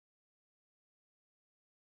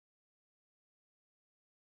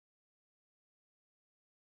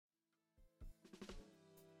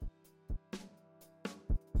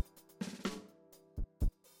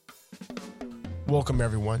Welcome,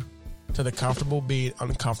 everyone, to the Comfortable Being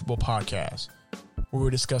Uncomfortable podcast, where we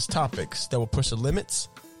discuss topics that will push the limits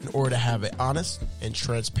in order to have an honest and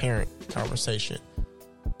transparent conversation.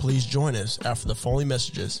 Please join us after the following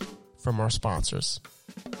messages from our sponsors.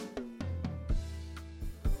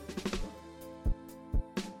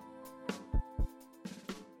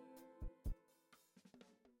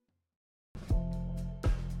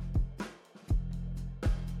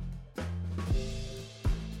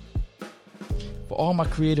 For all my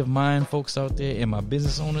creative mind folks out there and my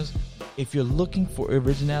business owners, if you're looking for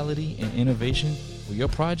originality and innovation for your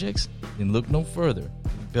projects, then look no further.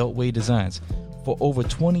 Beltway Designs. For over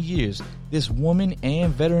 20 years, this woman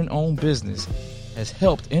and veteran-owned business has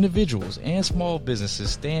helped individuals and small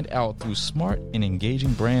businesses stand out through smart and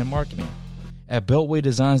engaging brand marketing. At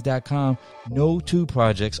BeltwayDesigns.com, no two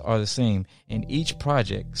projects are the same, and each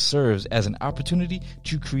project serves as an opportunity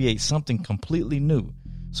to create something completely new.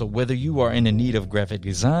 So whether you are in the need of graphic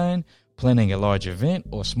design, planning a large event,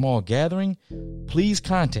 or small gathering, please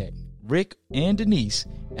contact Rick and Denise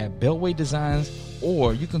at Beltway Designs,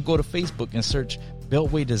 or you can go to Facebook and search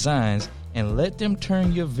Beltway Designs and let them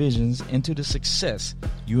turn your visions into the success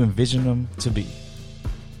you envision them to be.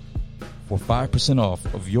 For 5% off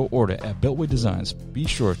of your order at Beltway Designs, be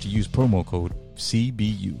sure to use promo code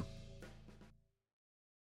CBU.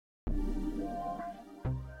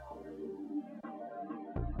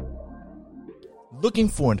 Looking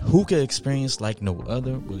for a hookah experience like no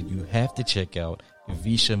other? Well, you have to check out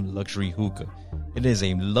Visha Luxury Hookah. It is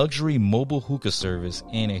a luxury mobile hookah service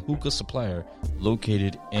and a hookah supplier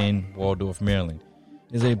located in Waldorf, Maryland.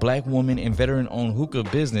 It is a black woman and veteran-owned hookah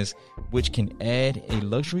business which can add a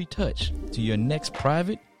luxury touch to your next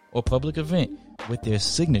private or public event with their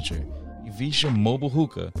signature Visha Mobile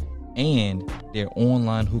Hookah and their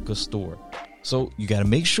online hookah store. So you got to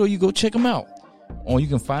make sure you go check them out. Or you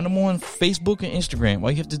can find them on Facebook and Instagram.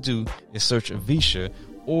 All you have to do is search Visha,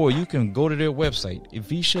 or you can go to their website,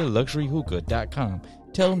 VishaLuxuryHookah.com.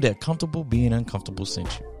 Tell them that Comfortable Being Uncomfortable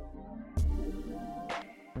sent you.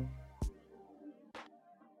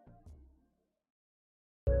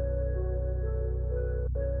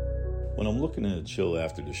 When I'm looking to chill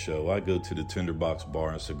after the show, I go to the Tinderbox Bar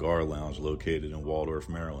and Cigar Lounge located in Waldorf,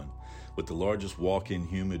 Maryland. With the largest walk-in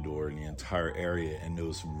humidor in the entire area and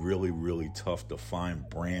those really tough to find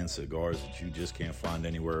brand cigars that you just can't find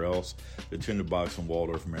anywhere else, the Tinderbox in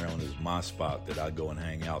Waldorf, Maryland is my spot that I go and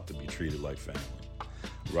hang out to be treated like family.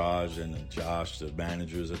 Raj and Josh, the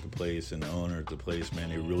managers at the place, and the owner at the place, man,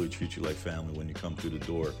 they really treat you like family when you come through the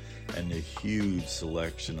door. And the huge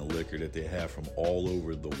selection of liquor that they have from all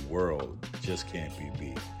over the world just can't be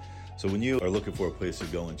beat. So when you are looking for a place to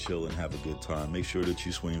go and chill and have a good time, make sure that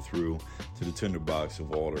you swing through to the Tinderbox of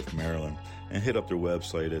Waldorf, Maryland, and hit up their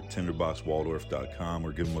website at tinderboxwaldorf.com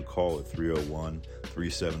or give them a call at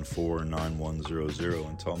 301-374-9100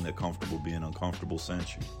 and tell them that Comfortable Being Uncomfortable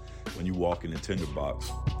sent you. When you walk in the Tinderbox,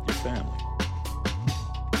 your family.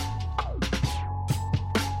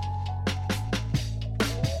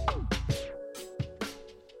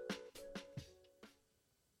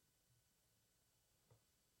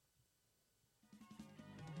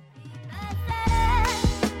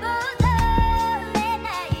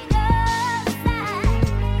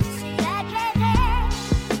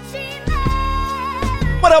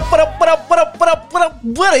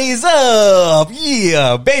 What is up?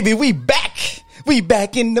 Yeah, baby, we back. We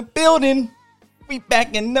back in the building. We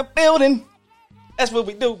back in the building. That's what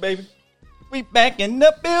we do, baby. We back in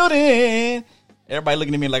the building. Everybody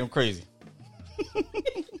looking at me like I'm crazy.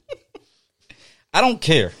 I don't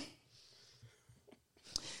care.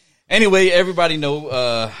 Anyway, everybody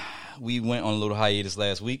know we went on a little hiatus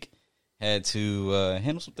last week. Had to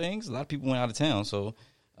handle some things. A lot of people went out of town, so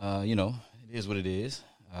it is what it is.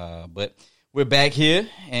 But we're back here,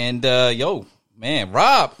 and yo, man,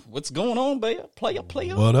 Rob, what's going on, baby? Player.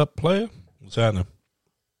 What up, player? What's happening?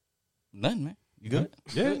 Nothing, man. You good?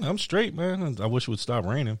 Yeah, Good? I'm straight, man. I wish it would stop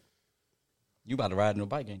raining. You about to ride in a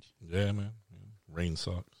bike, ain't you? Yeah, man. Rain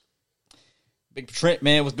sucks. Big Trent,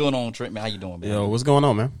 man, what's going on, Trent? Man, how you doing, man? Yo, what's going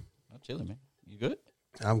on, man? I'm chilling, man. You good?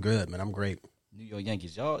 I'm good, man. I'm great. New York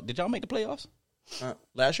Yankees, did y'all make the playoffs?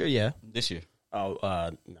 Last year, yeah. This year? Oh,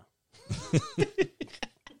 no.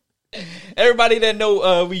 Everybody that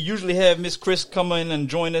know, we usually have Miss Chris come in and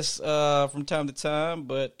join us from time to time,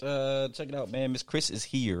 but check it out, man. Miss Chris is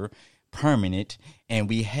here, permanent, and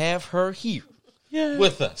we have her here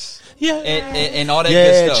with us. Yeah, and all that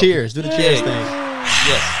good stuff. Cheers. Do the cheers thing.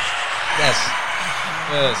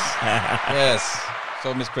 Yes.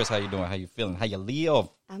 So, Miss Chris, how you doing? How you feeling? How you live?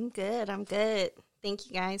 I'm good. Thank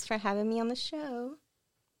you guys for having me on the show.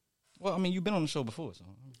 Well, I mean, you've been on the show before, so.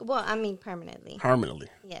 Well, I mean, permanently. Permanently.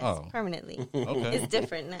 Yes, Oh. permanently. Okay. It's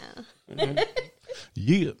different now.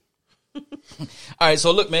 Yeah. All right,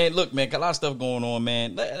 so look, man, got a lot of stuff going on,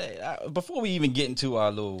 man. Before we even get into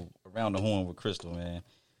our little around the horn with Crystal, man,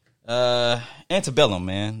 Antebellum,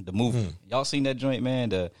 man, the movie. Y'all seen that joint,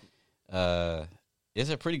 man? It's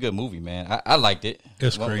a pretty good movie, man. I liked it.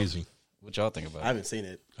 It's crazy. What y'all think about I haven't seen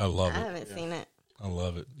it. I love I it. haven't seen it. I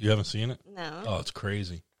love it. You haven't seen it? No. Oh, it's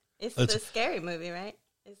crazy. It's It's- the scary movie, right?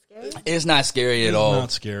 It's scary? it? It's not scary at It's all.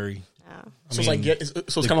 not scary. Oh. So it's like it's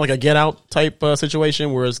kind of like a Get Out type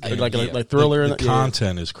situation, where it's like yeah. like thriller. The and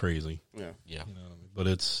content is crazy. Yeah. Yeah. You know what I mean? But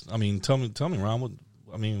it's, I mean, tell me, Ron,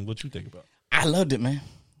 what you think about it? I loved it, man.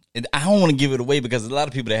 And I don't want to give it away because there's a lot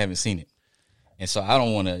of people that haven't seen it. And so I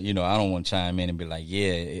don't want to, chime in and be like,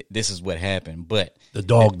 yeah, this is what happened. But The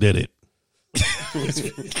dog did it.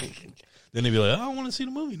 Then they'd be like, I don't want to see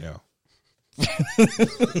the movie now.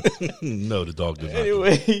 No, the dog did not. do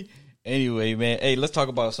it. anyway, man. Hey, let's talk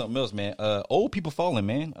about something else, man. Old people falling,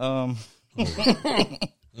 man.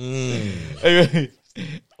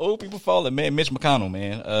 Old people falling, man. Mitch McConnell,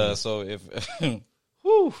 man. So if,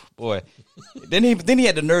 whew, boy, then he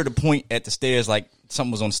had the nerve to point at the stairs like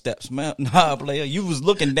something was on the steps. Man, nah, player, you was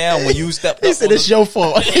looking down when you stepped. He up said on it's your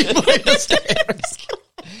fault. He played the stairs.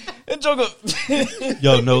 that joker.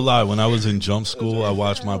 Yo, no lie. When I was in jump school, I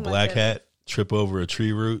watched my Oh, my black goodness. hat trip over a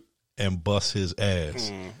tree root and bust his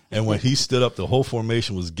ass. And when he stood up, the whole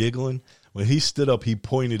formation was giggling. When he stood up, he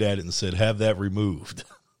pointed at it and said, "Have that removed."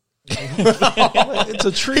 It's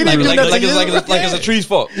a tree. didn't root. do like, nothing like, it's, to like, you? it's, like it's a tree's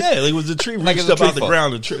fault. Yeah, like it was a tree Like reached it's a up tree out the fault.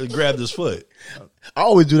 ground and grabbed his foot. I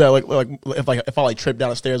always do that. Like if I like trip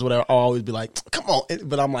down the stairs, or whatever, I'll always be like, "Come on!"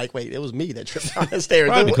 But I'm like, "Wait, it was me that tripped down the stairs."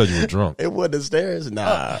 Probably because you were drunk. It wasn't the stairs.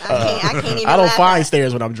 Nah, I can't even I don't laugh find at,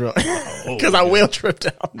 stairs when I'm drunk because I will trip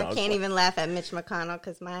down. No, I can't even laugh at Mitch McConnell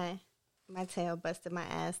because my tail busted my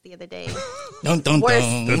ass the other day. Dun, dun, Worse.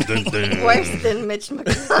 dun. Worse than Mitch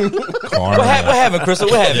McConnell. Karma. What happened, Crystal?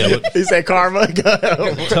 What happened? he said karma.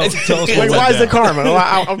 Tell us what Wait, went why is down. it karma?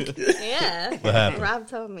 Yeah. What happened? Rob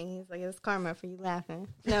told me. He's like, it was karma for you laughing.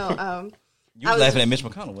 No, You I was was- laughing at Mitch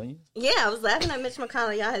McConnell, weren't you? yeah, I was laughing at Mitch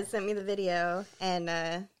McConnell. Y'all had sent me the video. And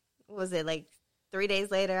what was it, like 3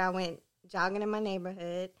 days later, I went jogging in my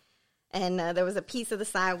neighborhood. And there was a piece of the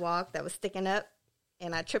sidewalk that was sticking up.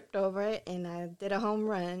 And I tripped over it. And I did a home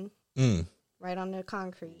run right on the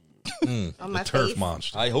concrete. On my The turf face.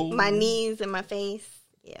 monster. I hope. My knees and my face.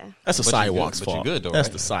 Yeah. That's the But you sidewalk's good- but you fault. good, though, That's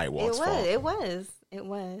right? the sidewalk's fault. It was.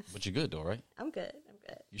 But you're good, though, right? I'm good.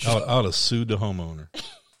 You should. I would have sued the homeowner.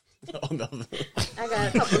 Oh, no. I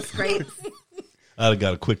got a couple of scrapes. I'd have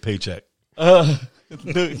got a quick paycheck.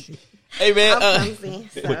 Hey, man. I'm clumsy.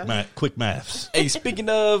 So. Quick maths. Hey, speaking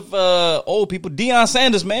of old people, Deion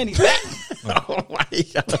Sanders, man, he's back. Oh, my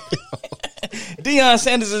God. Deion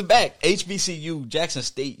Sanders is back. HBCU, Jackson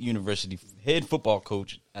State University head football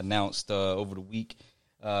coach announced over the week.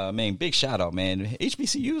 Man, big shout out, man.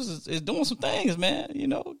 HBCUs is doing some things, man. You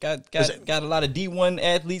know, got a lot of D1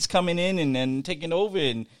 athletes coming in and taking over,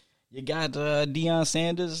 and you got Deion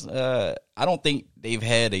Sanders. I don't think they've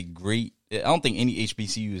had a great. I don't think any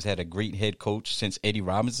HBCU has had a great head coach since Eddie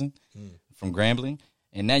Robinson from Grambling.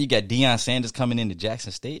 And now you got Deion Sanders coming into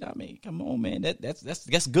Jackson State. I mean, come on, man.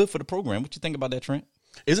 That's good for the program. What you think about that, Trent?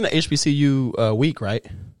 Isn't it HBCU week, right?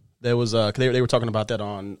 There was they were talking about that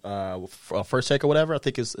on First Take or whatever. I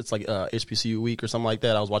think it's like HBCU week or something like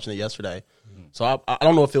that. I was watching it yesterday, so I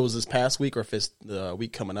don't know if it was this past week or if it's the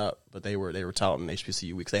week coming up. But they were touting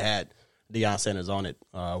HBCU weeks. They had Deion Sanders on it,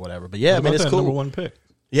 whatever. But yeah, What man, about it's that cool. number one pick?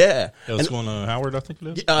 Yeah, That was going to Howard, I think it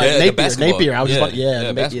is. the basketball. Napier. I was Yeah, just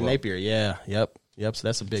yeah, basketball. Napier. Yeah, yep. So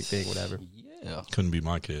that's a big thing. Whatever. Yeah. Couldn't be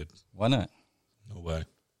my kid. Why not? No way.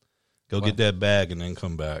 Go get that bag and then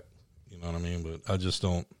come back. You know what I mean? But I just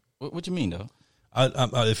don't. What you mean, though? I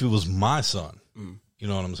if it was my son, you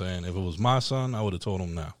know what I'm saying? If it was my son, I would have told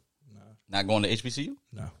him no. Not going to HBCU?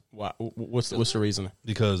 No. Why? What's the reason?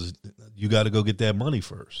 Because you got to go get that money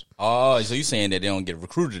first. Oh, so you're saying that they don't get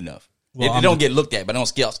recruited enough? Well, they don't get looked at, but they don't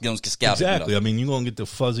scout. Exactly. I enough. mean, you're going to get the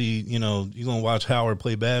fuzzy, you know, you're going to watch Howard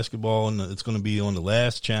play basketball and it's going to be on the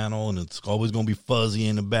last channel and it's always going to be fuzzy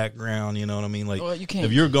in the background. You know what I mean? Like, Well, you can't-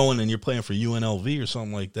 if you're going and you're playing for UNLV or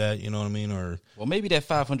something like that, you know what I mean? Or Well, maybe that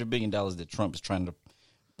 $500 billion that Trump is trying to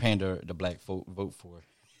pander the black vote for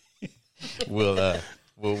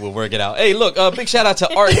We'll work it out. Hey, look, big shout out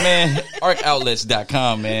to Arc, man.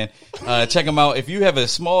 ArcOutlets.com, man. Check them out. If you have a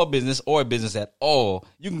small business or a business at all,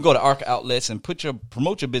 you can go to Arc Outlets and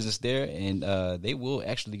promote your business there, and they will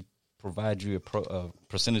actually provide you a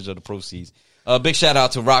percentage of the proceeds. Big shout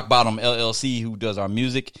out to Rock Bottom LLC, who does our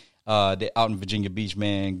music. They're out in Virginia Beach,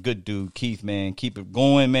 man. Good dude, Keith, man. Keep it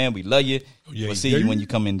going, man. We love you. Yeah, We'll see you when you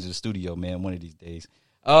come into the studio, man, one of these days.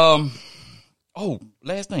 Last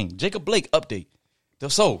thing. Jacob Blake update.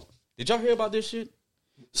 So, did y'all hear about this shit?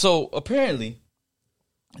 So, apparently,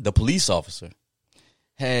 the police officer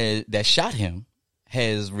that shot him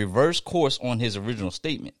has reversed course on his original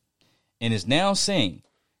statement and is now saying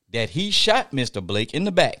that he shot Mr. Blake in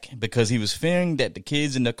the back because he was fearing that the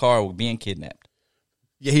kids in the car were being kidnapped.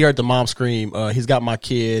 Yeah, he heard the mom scream, he's got my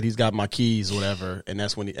kid, he's got my keys, whatever, and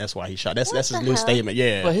that's why he shot. That's his new statement,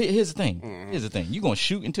 yeah. But here's the thing. Here's the thing. You going to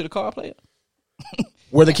shoot into the car, player?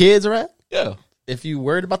 Where the kids are at? Yeah. If you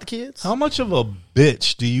worried about the kids? How much of a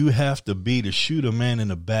bitch do you have to be to shoot a man in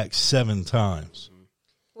the back 7 times?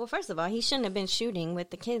 Well, first of all, he shouldn't have been shooting with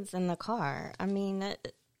the kids in the car. I mean,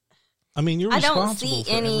 you're I don't responsible see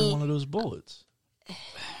for every one of those bullets.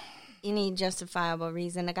 any justifiable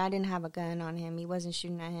reason. The guy didn't have a gun on him. He wasn't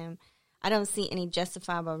shooting at him. I don't see any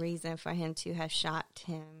justifiable reason for him to have shot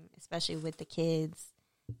him, especially with the kids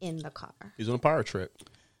in the car. He's on a power trip.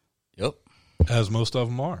 Yep. As most of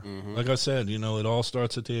them are. Like I said, it all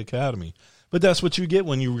starts at the academy. But that's what you get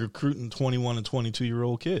when you're recruiting 21 and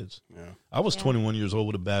 22-year-old kids. Yeah. I was 21 years old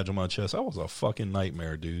with a badge on my chest. I was a fucking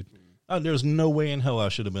nightmare, dude. There's no way in hell I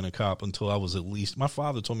should have been a cop until I was at least... My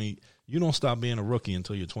father told me, you don't stop being a rookie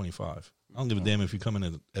until you're 25. I don't give a damn if you come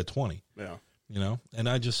in at 20. Yeah. And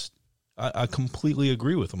I completely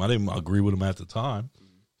agree with him. I didn't agree with him at the time,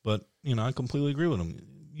 but, I completely agree with him.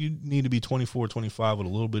 You need to be 24, 25 with a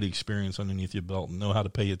little bit of experience underneath your belt and know how to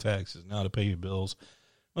pay your taxes, know how to pay your bills.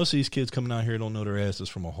 Most of these kids coming out here don't know their asses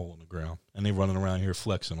from a hole in the ground, and they running around here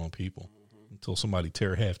flexing on people until somebody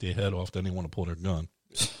tear half their head off, then they want to pull their gun.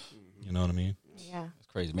 You know what I mean? Yeah. It's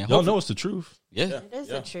crazy, man. Y'all know it's the truth. Yeah. It is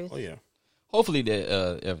the truth. Oh, yeah. Hopefully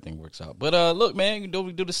that everything works out. But look, man,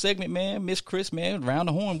 we do the segment, man. Miss Chris, man, round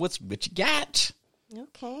the horn. What you got?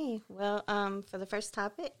 Okay. Well, for the first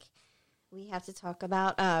topic, we have to talk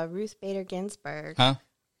about Ruth Bader Ginsburg. Huh?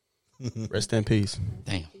 Rest in peace.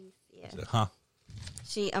 Damn. Yeah. Huh?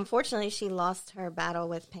 Unfortunately, she lost her battle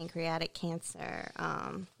with pancreatic cancer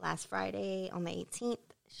last Friday on the 18th.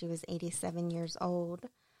 She was 87 years old.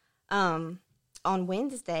 On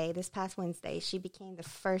this past Wednesday, she became the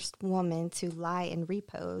first woman to lie in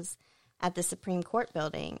repose at the Supreme Court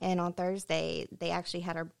building. And on Thursday, they actually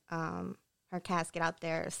had her casket out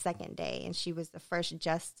there a second day, and she was the first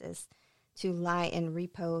justice to lie in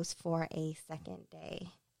repose for a second day.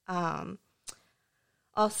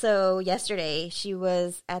 Also, yesterday, she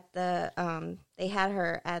was at they had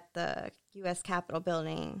her at the U.S. Capitol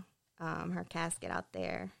building, her casket out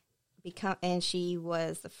there. And she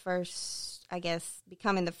was the first,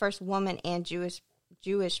 becoming the first woman and Jewish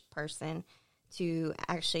person to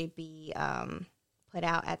actually be put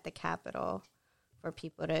out at the Capitol for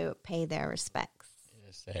people to pay their respects.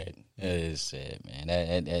 It's sad. It is sad, man.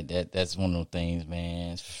 That's one of those things,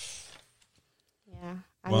 man. Yeah.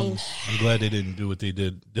 I'm glad they didn't do what they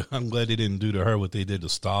did. I'm glad they didn't do to her what they did to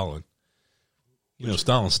Stalin.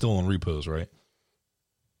 Stalin's still on repose, right?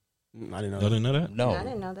 I didn't know. Y'all didn't know that? No. I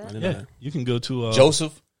didn't know that. Yeah, you can go to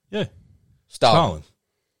Joseph? Yeah, Stalin.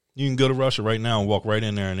 You can go to Russia right now and walk right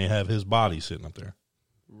in there, and they have his body sitting up there.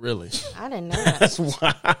 Really? I didn't know that. That's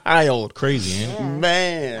wild. Crazy, ain't it? Yeah,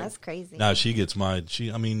 Man. that's crazy. Now she gets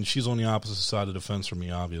she's on the opposite side of the fence from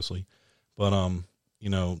me, obviously. But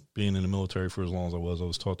being in the military for as long as I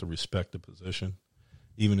was taught to respect the position.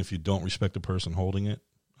 Even if you don't respect the person holding it,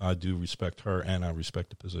 I do respect her and I respect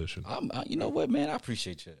the position. You know what, man? I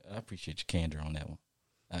appreciate your candor on that one.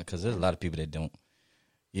 Because there's a lot of people that don't.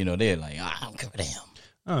 They're like, I don't give a damn.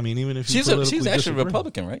 I mean, even if you she's actually a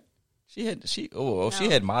Republican, right? She had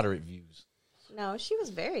moderate views. No, she was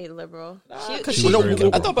very liberal. When she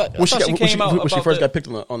first got picked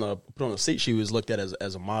put on the seat, she was looked at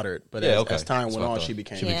as a moderate. But as time went on, she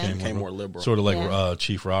became more liberal. Sort of like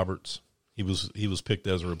Chief Roberts. He was picked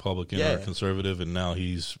as a Republican or a conservative, and now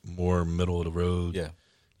he's more middle of the road. Yeah,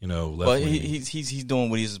 left. But he's doing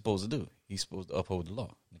what he's supposed to do. He's supposed to uphold the law,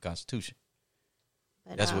 the Constitution.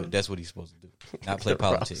 But that's what he's supposed to do. Not play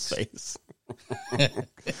politics.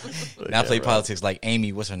 Not play politics like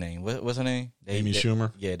Amy. What's her name? What's her name? Amy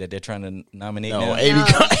Schumer. Yeah, that they're trying to nominate. No, now.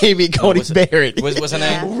 Amy Coney Barrett. What's her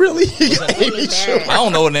name? Really? Amy Barrett. I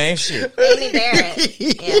don't know her name. Shit. Amy Barrett.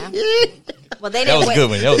 Yeah. Well, they didn't. That was a good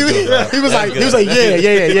one. That was good. He was like, yeah.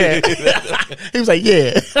 He was like,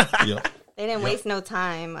 yeah. Yep. They didn't waste no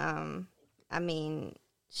time.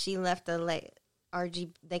 She left RG.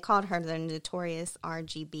 They called her the notorious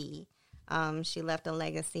RGB. She left a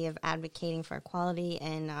legacy of advocating for equality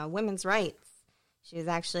and women's rights. She was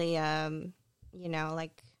actually,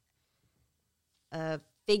 like a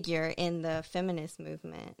figure in the feminist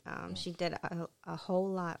movement. She did a whole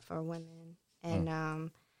lot for women.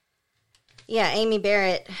 And, Amy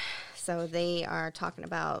Barrett. So they are talking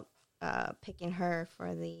about picking her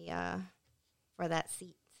for that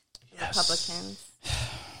seat. Yes. Republicans.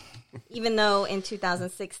 Even though in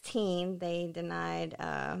 2016 they denied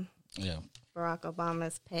Barack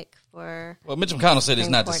Obama's pick for. Well, Mitch McConnell said it's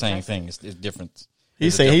not the same thing. It's different. He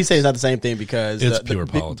said it's not the same thing because it's pure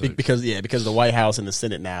politics. Because the White House and the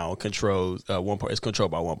Senate now controls one part. It's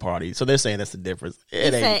controlled by one party, so they're saying that's the difference.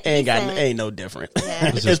 It ain't no different.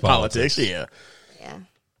 Yeah. It's politics. Yeah. Yeah.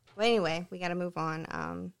 Well, anyway, we got to move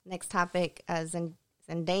on. Next topic: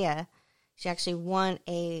 Zendaya. She actually won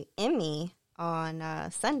a Emmy on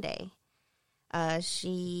Sunday.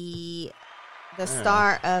 The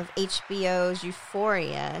star of HBO's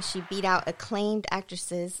Euphoria, she beat out acclaimed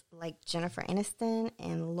actresses like Jennifer Aniston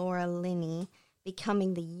and Laura Linney,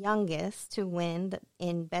 becoming the youngest to win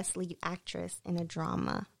in Best Lead Actress in a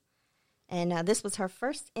Drama. And this was her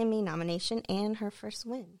first Emmy nomination and her first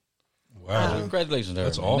win. Wow. Congratulations to her.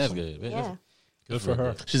 That's man. awesome. That's good. Yeah. Good for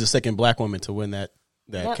her. She's the second black woman to win that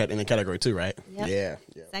in the category too, right? Yep. Yeah.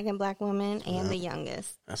 Second black woman and the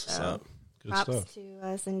youngest. That's what's up. Good Props stuff. to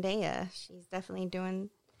Zendaya. She's definitely doing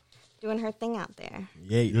her thing out there.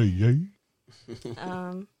 Yeah.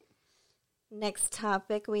 Next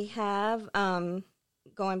topic we have,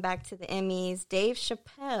 going back to the Emmys, Dave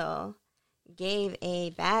Chappelle gave a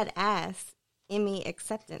badass Emmy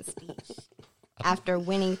acceptance speech after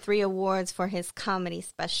winning 3 awards for his comedy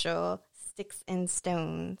special, Sticks and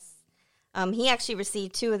Stones. He actually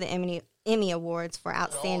received 2 of the Emmy Awards for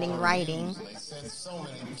outstanding writing. They said so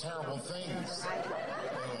many terrible things. They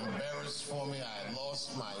were embarrassed for me. I had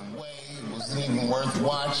lost my way. It wasn't even worth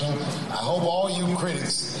watching. I hope all you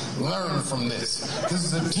critics learn from this. This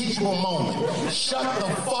is a teachable moment. Shut the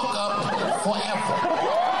fuck up forever.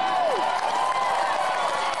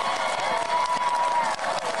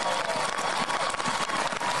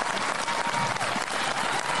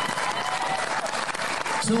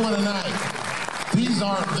 Two in a night. These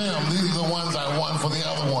aren't them. These are the ones I won for the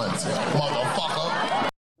other ones, motherfucker.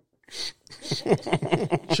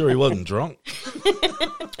 Sure he wasn't drunk?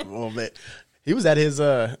 Oh man, he was at his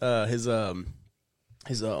on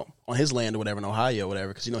his land or whatever in Ohio or whatever,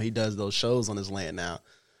 because he does those shows on his land now.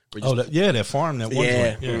 That farm that one.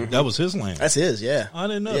 Yeah. Mm-hmm. That was his land. That's his. Yeah, I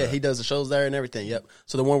didn't know. Yeah, that. he does the shows there and everything. Yep.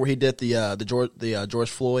 So the one where he did the George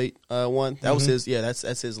Floyd one, that was his. Yeah,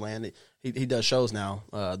 that's his land. He does shows now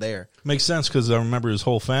there. Makes sense because I remember his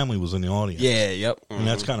whole family was in the audience. Yeah. Yep. And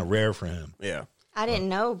that's kind of rare for him. Yeah. I didn't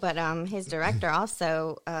know, but his director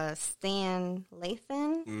also, Stan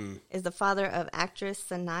Lathan, is the father of actress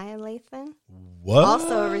Sanaa Lathan. What?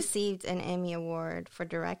 Also received an Emmy Award for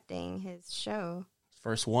directing his show.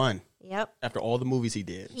 First one. Yep. After all the movies he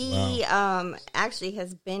did. He actually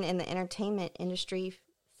has been in the entertainment industry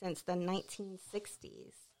since the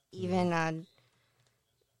 1960s. Even,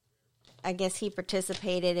 I guess he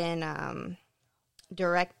participated in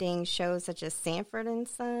directing shows such as Sanford and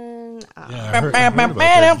Son. Yeah, I heard about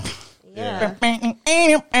that. Yeah.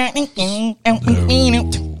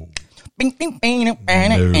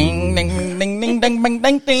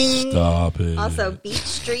 Stop it. Also, Beach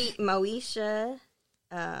Street, Moesha,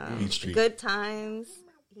 Beach Street. Good Times.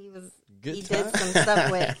 He did some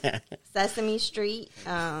stuff with Sesame Street.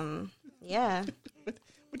 Yeah.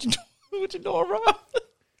 What you doing, Rob?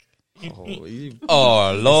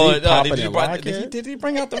 Oh, Lord! Did he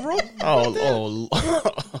bring out the room? Oh,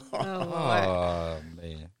 Oh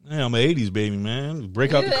man! Yeah, I'm an 80s baby, man.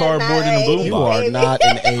 Break out the cardboard in the boom You box. are not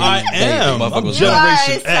an 80s I am. Motherfucker I'm was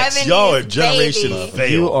Generation You are a X. Y'all are 70s Generation baby. Fail.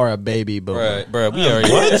 You are a baby boomer. Bro, we already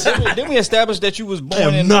didn't we establish that you was I born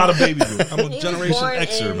am in? not a baby boomer. I'm a was Generation born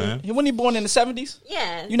Xer, in- man. Wasn't he born in the 70s?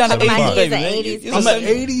 yeah. You're not an 75. 80s baby. He's an man. 80s You I'm was a an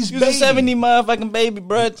 70 80s You was a baby. 70 motherfucking baby,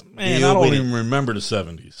 bro. Man, I don't even remember the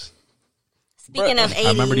 70s. Speaking of 80s,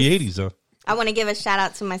 I remember the 80s, though. I want to give a shout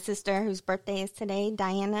out to my sister whose birthday is today,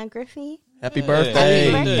 Diana Griffey. Happy Hey. birthday.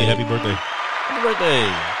 Happy birthday. Hey, happy birthday. Happy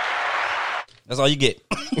birthday. That's all you get.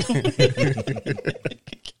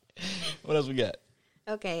 What else we got?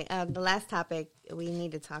 Okay, the last topic we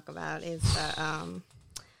need to talk about is the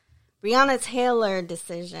Breonna Taylor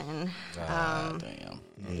decision. Damn.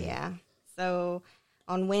 Yeah. So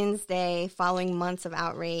on Wednesday, following months of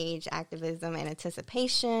outrage, activism, and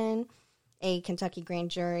anticipation, a Kentucky grand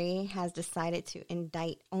jury has decided to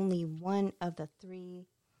indict only one of the 3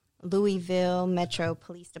 Louisville Metro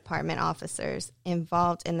Police Department officers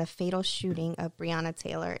involved in the fatal shooting of Breonna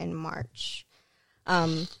Taylor in March.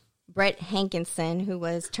 Brett Hankinson, who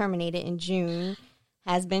was terminated in June,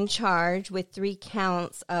 has been charged with 3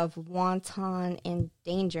 counts of wanton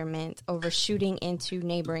endangerment over shooting into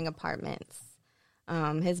neighboring apartments.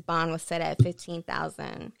 His bond was set at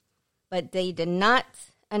 $15,000, but they did not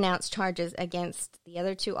announce charges against the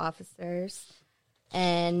other 2 officers,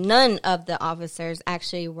 and none of the officers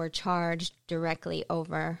actually were charged directly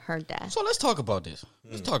over her death. So let's talk about this.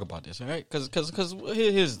 All right? Because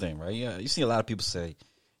here's the thing, right? Yeah, you see a lot of people say,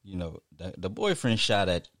 the boyfriend shot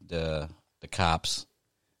at the cops.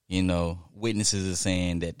 Witnesses are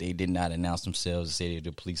saying that they did not announce themselves and say they're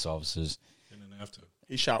the police officers. They didn't have to.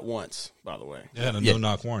 He shot once, by the way. They had a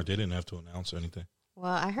no-knock warrant. They didn't have to announce anything.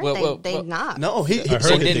 Well, I heard they knocked. No, he I heard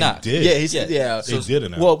so they did not. Did. Yeah, he said, yeah. They did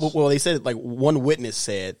announce. Well, they said like one witness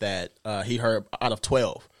said that he heard out of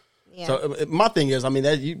 12. Yeah. So my thing is, I mean,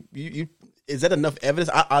 that you is that enough evidence?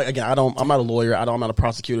 I'm not a lawyer. I'm not a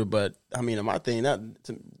prosecutor, but I mean, my thing,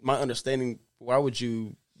 to my understanding, why would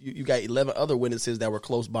you got 11 other witnesses that were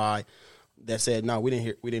close by that said, no, we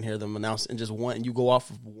didn't hear them announce, and just one, and you go off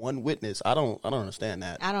of one witness. I don't understand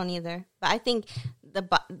that. I don't either. But I think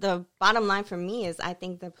the bottom line for me is I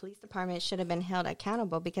think the police department should have been held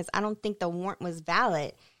accountable because I don't think the warrant was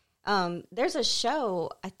valid. There's a show,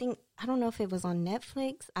 I don't know if it was on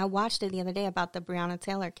Netflix. I watched it the other day about the Breonna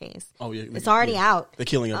Taylor case. Oh, yeah. It's already out. The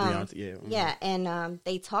killing of Breonna, yeah. Mm-hmm. Yeah, and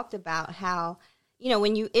they talked about how,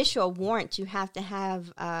 when you issue a warrant, you have to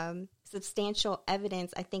have substantial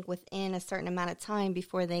evidence, I think, within a certain amount of time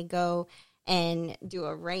before they go and do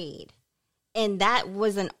a raid. And that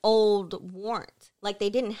was an old warrant. Like, they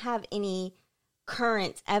didn't have any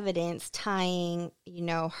current evidence tying,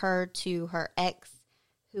 her to her ex,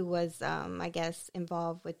 who was, I guess,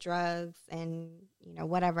 involved with drugs and,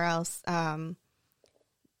 whatever else. They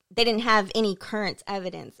didn't have any current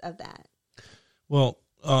evidence of that. Well,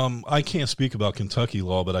 I can't speak about Kentucky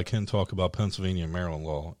law, but I can talk about Pennsylvania and Maryland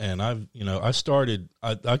law. And I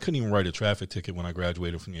couldn't even write a traffic ticket when I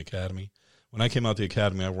graduated from the academy. When I came out the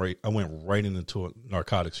academy, I went right into a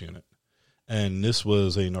narcotics unit. And this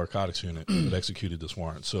was a narcotics unit that executed this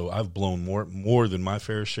warrant. So I've blown more than my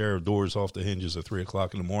fair share of doors off the hinges at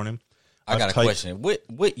 3:00 in the morning. I got a question.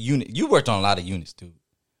 What unit? You worked on a lot of units, dude.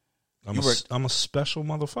 I'm a special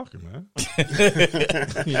motherfucker, man.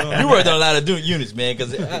 You worked on a lot of units, man.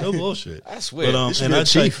 Because no bullshit. I swear, and I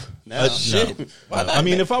chief. Shit. I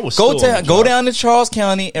mean, if I was go down to Charles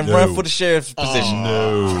County and run for the sheriff's position.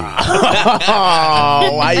 No.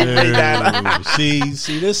 Why you bring that up?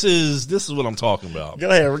 See, this is what I'm talking about. Go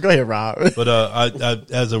ahead, Rob. But I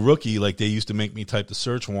as a rookie, like, they used to make me type the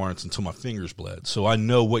search warrants until my fingers bled. So I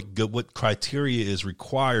know what criteria is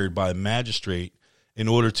required by a magistrate. In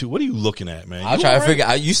order to, what are you looking at, man? I was trying to figure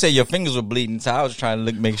out. You say your fingers were bleeding, so I was trying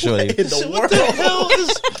to make sure. What the hell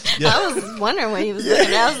is? Yeah. I was wondering what he was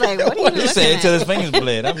looking at. I was like, what are you looking said at? Until his fingers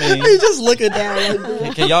bled. I mean, He's just looking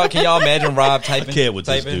down. Can y'all imagine Rob typing? I can't with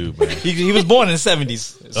this dude, man. He was born in the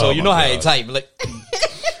 70s, so you know how he type. Like,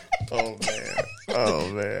 Oh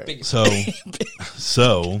man.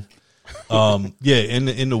 So.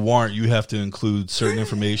 In the warrant, you have to include certain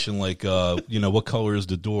information like, what color is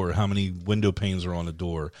the door? How many window panes are on the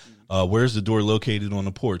door? Where's the door located on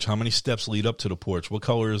the porch? How many steps lead up to the porch? What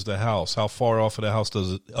color is the house? How far off of the house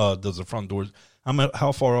does the front door?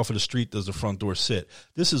 How far off of the street does the front door sit?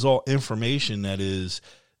 This is all information that is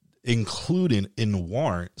included in the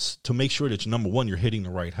warrants to make sure that, number one, you're hitting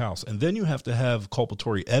the right house. And then you have to have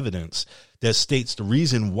culpatory evidence that states the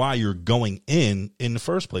reason why you're going in the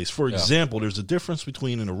first place. For example, there's a difference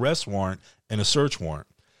between an arrest warrant and a search warrant.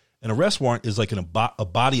 An arrest warrant is like a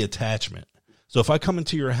body attachment. So if I come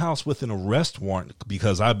into your house with an arrest warrant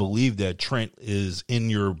because I believe that Trent is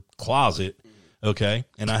in your closet, okay,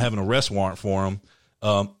 and I have an arrest warrant for him,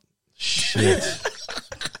 shit.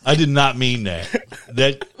 I did not mean that.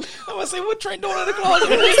 I'm gonna say, what Trent doing in the closet?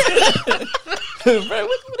 What they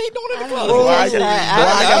doing in the closet?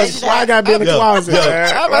 Why I gotta be in the closet?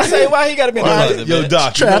 Man? I'm gonna say, why he gotta be in the closet? Yo,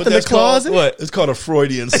 Doc, trapped in the closet. What? It's called a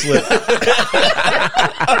Freudian slip.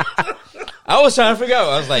 I was trying to figure out.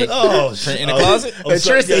 I was like, Trent in the closet?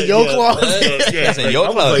 Trent's in your closet. That's in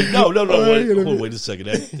your closet. Like, no. Wait a second.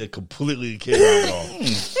 That completely came out wrong.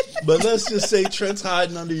 But let's just say Trent's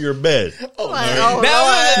hiding under your bed. Now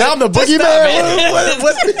I'm the boogeyman.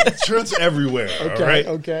 What? Trent's everywhere. Okay. All right?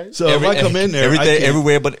 Okay. So if I come in there,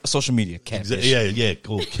 everywhere but social media. Catfish. Yeah.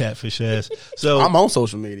 Cool. Catfish ass. So I'm on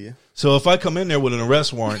social media. So if I come in there with an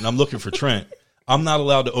arrest warrant and I'm looking for Trent, I'm not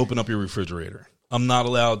allowed to open up your refrigerator. I'm not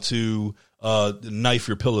allowed to knife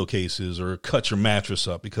your pillowcases or cut your mattress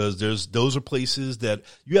up because those are places that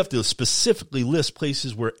you have to specifically list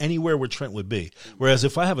places anywhere where Trent would be. Whereas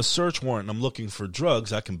if I have a search warrant and I'm looking for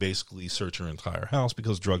drugs, I can basically search your entire house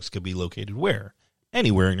because drugs could be located where?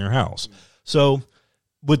 anywhere in your house. So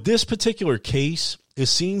with this particular case, it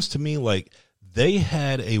seems to me like they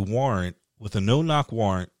had a warrant with a no-knock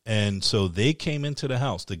warrant, and so they came into the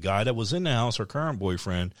house. The guy that was in the house, her current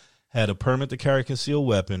boyfriend, had a permit to carry a concealed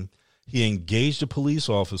weapon. He engaged the police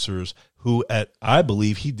officers who, I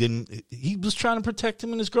believe, he was trying to protect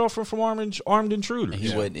him and his girlfriend from armed intruders.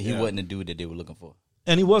 And he wasn't the dude that they were looking for.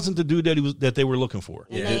 And he wasn't the dude that they were looking for.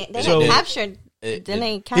 And they had captured.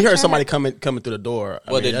 He heard somebody coming through the door.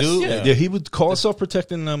 He would call himself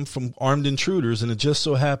protecting them from armed intruders, and it just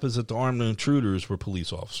so happens that the armed intruders were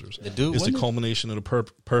police officers. It's the culmination of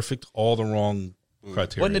the perfect, all the wrong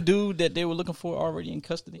criteria. Wasn't the dude that they were looking for already in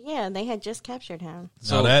custody? Yeah, they had just captured him.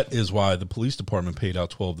 So that is why the police department paid out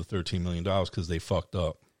 $12 to $13 million, because they fucked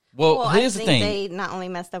up. Well, here's the thing. They not only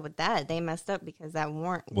messed up with that, they messed up because that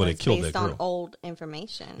warrant was based on old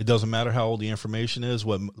information. It doesn't matter how old the information is.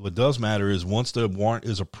 What does matter is once the warrant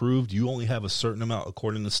is approved, you only have a certain amount,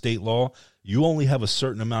 according to state law, you only have a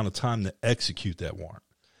certain amount of time to execute that warrant.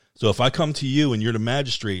 So if I come to you and you're the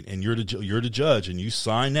magistrate and you're the judge and you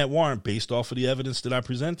sign that warrant based off of the evidence that I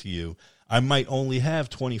present to you, I might only have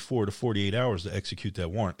 24 to 48 hours to execute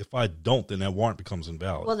that warrant. If I don't, then that warrant becomes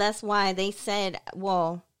invalid. Well, that's why they said,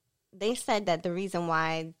 that the reason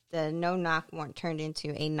why the no-knock warrant turned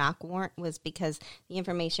into a knock warrant was because the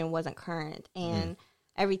information wasn't current. And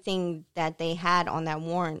everything that they had on that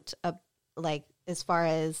warrant, as far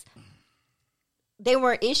as they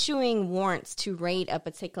were issuing warrants to raid a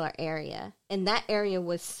particular area. And that area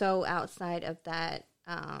was so outside of that,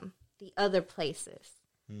 the other places.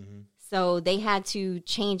 Mm-hmm. So they had to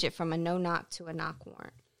change it from a no-knock to a knock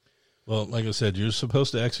warrant. Well, like I said, you're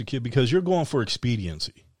supposed to execute because you're going for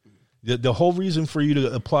expediency. The whole reason for you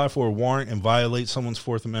to apply for a warrant and violate someone's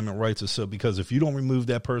Fourth Amendment rights is because if you don't remove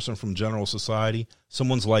that person from general society,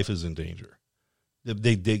 someone's life is in danger.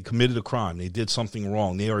 They committed a crime. They did something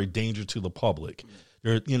wrong. They are a danger to the public.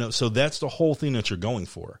 So that's the whole thing that you're going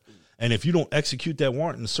for. And if you don't execute that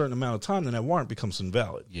warrant in a certain amount of time, then that warrant becomes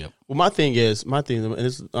invalid. Yeah. Well, my thing is,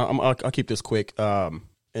 I'll keep this quick.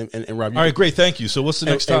 And Rob, all right, great, thank you. So what's the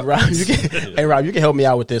next topic? Rob, you can help me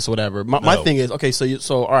out with this, whatever. My thing is, okay,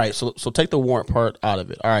 so all right, so take the warrant part out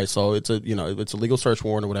of it. All right, so it's a legal search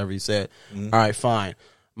warrant or whatever you said. Mm-hmm. All right, fine.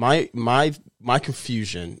 My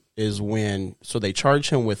confusion is when they charge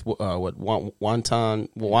him with wanton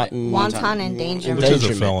endangerment, which is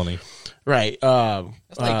a felony, right?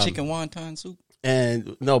 That's like chicken wonton soup.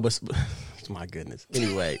 And no, but my goodness.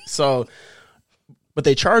 Anyway, so. But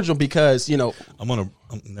they charge him because, I'm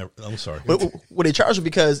sorry. But they charge him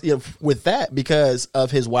because, because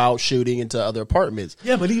of his wild shooting into other apartments.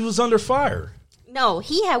 Yeah, but he was under fire. No,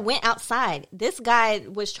 he had went outside. This guy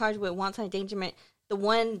was charged with wanton endangerment. The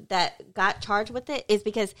one that got charged with it is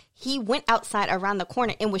because he went outside around the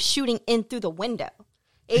corner and was shooting in through the window.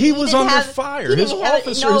 He was under fire. His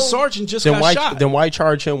officer, his sergeant just got shot. Then why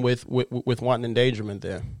charge him with wanton endangerment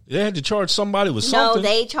then? They had to charge somebody with something. No,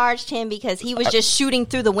 they charged him because he was just shooting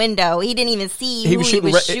through the window. He didn't even see he was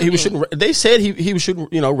shooting. He was shooting. They said he was shooting,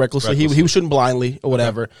 recklessly. He was shooting blindly or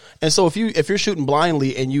whatever. Okay. And so if you're shooting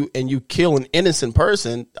blindly and you kill an innocent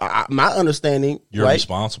person, my understanding, you're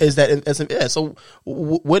responsible, is that So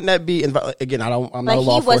wouldn't that be again? I'm not a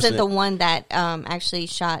law enforcement. But he wasn't the one that actually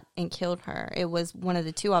shot and killed her. It was one of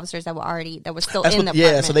the two officers that were still in the apartment.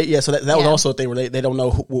 Yeah, so that was also a thing where they don't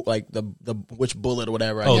know who, the which bullet or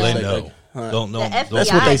whatever. They know. Don't know. That's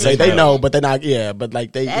what they say. They know, but they're not. Yeah, but the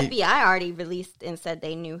FBI already released and said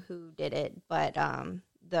they knew who did it, but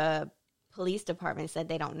the police department said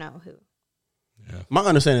they don't know who. Yeah. My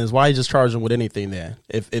understanding is why you just charge them with anything there.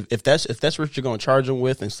 If that's what you're going to charge them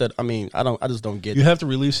with instead, I just don't get it. You have to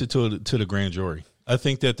release it to the grand jury. I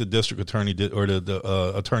think that the district attorney did, or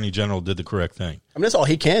the attorney general did the correct thing. That's all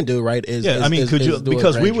he can do, right?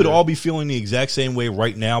 Because we would all be feeling the exact same way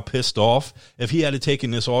right now, pissed off if he had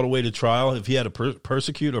taken this all the way to trial, if he had to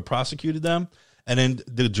persecute or prosecuted them, and then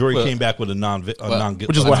the jury came back with a non-guilty,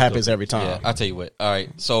 which is what happens every time. Yeah, I'll tell you what. All right,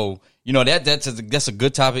 so that's a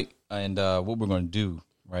good topic, and what we're going to do,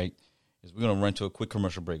 right, is we're going to run to a quick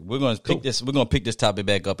commercial break. We're going to pick this. We're going to pick this topic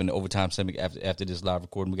back up in the overtime segment after this live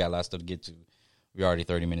recording. We got a lot of stuff to get to. We're already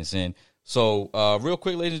 30 minutes in. So, real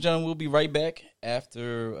quick, ladies and gentlemen, we'll be right back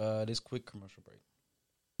after this quick commercial break.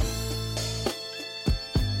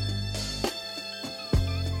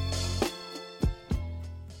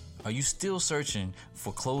 Are you still searching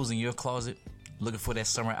for clothes in your closet? Looking for that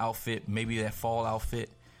summer outfit, maybe that fall outfit?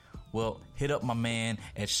 Well, hit up my man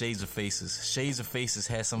at Shades of Faces. Shades of Faces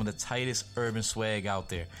has some of the tightest urban swag out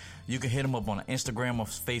there. You can hit him up on Instagram or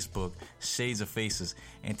Facebook, Shades of Faces,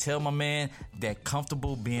 and tell my man that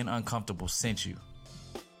Comfortable Being Uncomfortable sent you.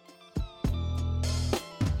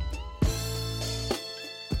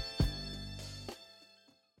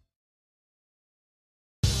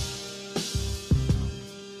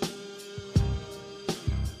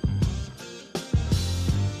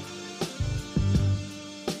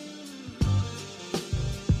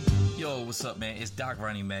 what's up, man? It's Doc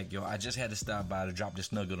Ronnie Mac, yo. I just had to stop by to drop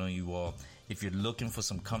this nugget on you all. If you're looking for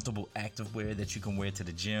some comfortable activewear that you can wear to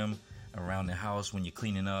the gym, around the house when you're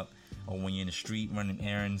cleaning up, or when you're in the street running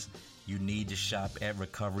errands, you need to shop at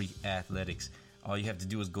Recovery Athletics. All you have to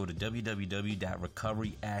do is go to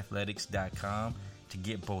www.recoveryathletics.com to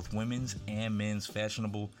get both women's and men's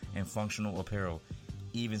fashionable and functional apparel.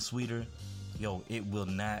 Even sweeter, yo, it will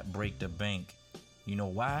not break the bank. You know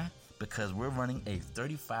why? Because we're running a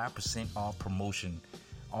 35% off promotion.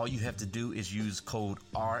 All you have to do is use code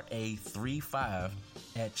RA35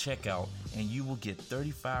 at checkout, and you will get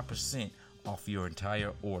 35% off your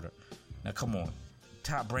entire order. Now, come on.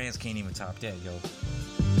 Top brands can't even top that, yo.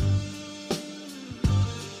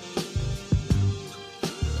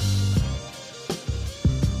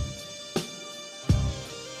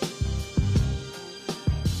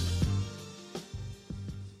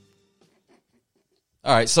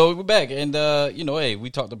 All right, so we're back, and hey, we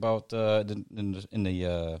talked about in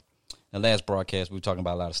the last broadcast. We were talking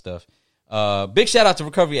about a lot of stuff. Big shout out to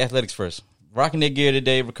Recovery Athletics first, rocking their gear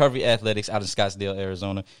today. Recovery Athletics out of Scottsdale,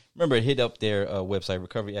 Arizona. Remember, hit up their website,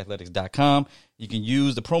 recoveryathletics.com. You can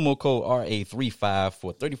use the promo code RA35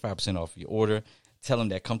 for 35% off your order. Tell them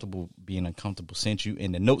that Comfortable Being Uncomfortable sent you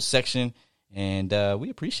in the notes section, and we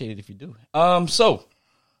appreciate it if you do. So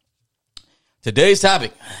today's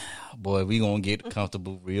topic. Boy, we gonna get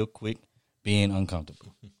comfortable real quick being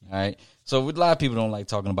uncomfortable. All right. So a lot of people don't like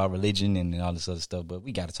talking about religion and all this other stuff, but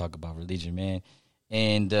we got to talk about religion, man.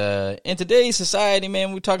 And in today's society,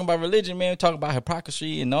 man, we're talking about religion, man. We're talking about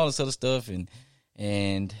hypocrisy and all this other stuff, and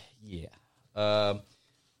yeah. I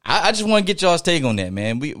just want to get y'all's take on that,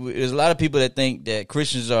 man. There's a lot of people that think that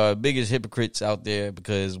Christians are the biggest hypocrites out there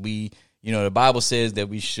because the Bible says that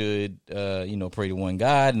we should, pray to one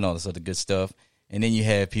God and all this other good stuff. And then you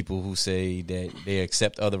have people who say that they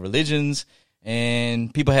accept other religions,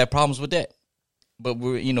 and people have problems with that. But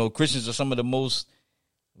Christians are some of the most.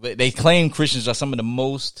 They claim Christians are some of the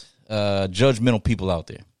most judgmental people out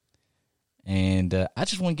there. And I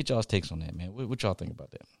just want to get y'all's takes on that, man. What y'all think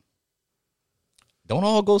about that? Don't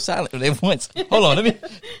all go silent at once. Hold on, let me.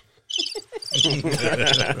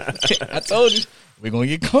 I told you we're gonna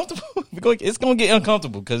get comfortable. It's gonna get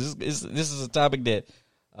uncomfortable because this is a topic that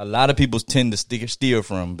a lot of people tend to steer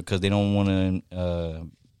from because they don't want to.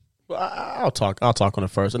 Well, I'll talk on it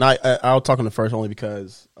first, and I'll talk on it first only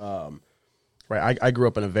because, right, I grew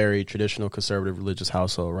up in a very traditional conservative religious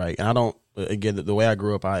household, right, and I don't. Again, the way I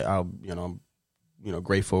grew up, I'm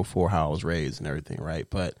grateful for how I was raised and everything, right,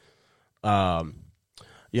 but, I've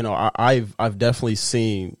definitely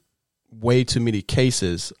seen way too many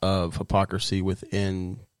cases of hypocrisy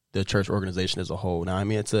within the church organization as a whole. Now, I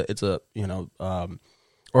mean, it's a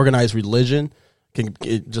organized religion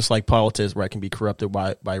just like politics, right, can be corrupted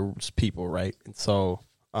by people, right? And so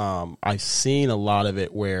I've seen a lot of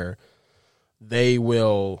it where they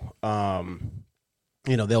will,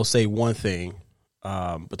 they'll say one thing,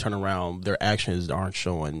 but turn around, their actions aren't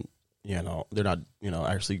showing, they're not,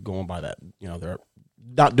 actually going by that, they're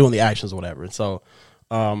not doing the actions or whatever. And so,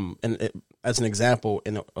 as an example,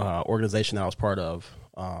 in the organization that I was part of,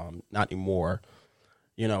 not anymore,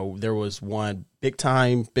 there was one big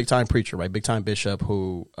time preacher, right? Big time bishop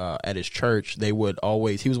who, at his church, he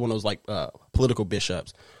was one of those like, political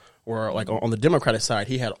bishops where like on the Democratic side,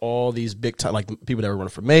 he had all these big time, like people that were running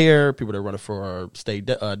for mayor, people that were running for state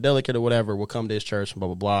delegate or whatever will come to his church and blah,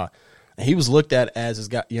 blah, blah. And he was looked at as this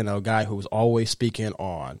guy, guy who was always speaking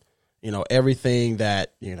on, everything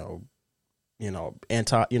that,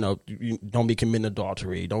 anti, don't be committing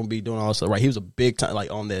adultery, don't be doing all this stuff, right? He was a big time,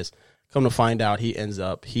 like on this. Come to find out,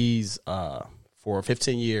 he's for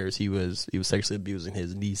 15 years he was sexually abusing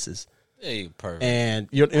his nieces. Hey, perfect. And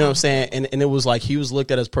you know what I'm saying? And it was like he was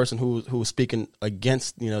looked at as a person who was speaking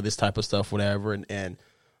against this type of stuff, whatever.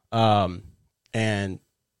 And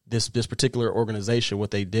this particular organization,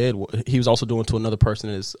 what they did, he was also doing to another person,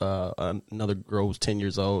 another girl who's 10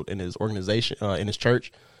 years old in his organization, in his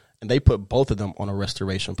church, and they put both of them on a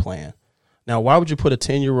restoration plan. Now, why would you put a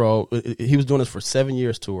 10-year-old? He was doing this for 7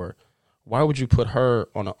 years to her. Why would you put her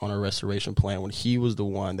on a restoration plan when he was the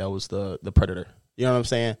one that was the predator? You know what I'm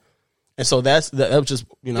saying? And so that was just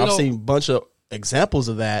I've seen a bunch of examples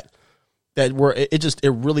of that were it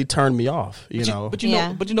really turned me off. But you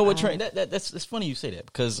know what, Trent? That's funny you say that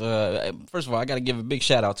because first of all, I got to give a big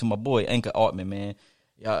shout out to my boy Anka Altman, man.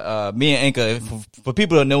 Me and Anka, for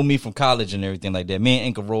people that know me from college and everything like that, me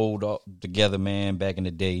and Anka rolled up together, man, back in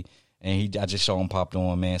the day. And I just saw him popped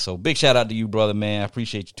on, man. So big shout out to you, brother, man. I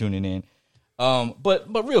appreciate you tuning in. But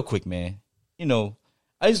real quick, man,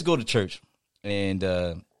 I used to go to church, and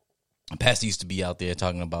pastor used to be out there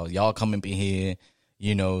talking about y'all come up in here,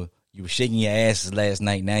 You were shaking your asses last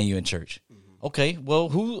night. Now you in church. Okay, well,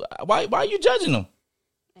 why are you judging them?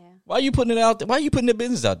 Yeah. Why are you putting it out there? Why are you putting their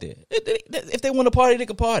business out there? If they want to party, they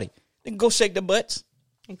can party. They can go shake their butts.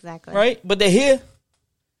 Exactly. Right? But they're here.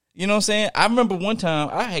 You know what I'm saying? I remember one time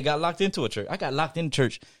I had got locked into a church. I got locked in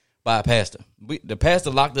church by a pastor. The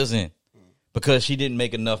pastor locked us in because she didn't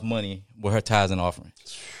make enough money with her tithes and offerings.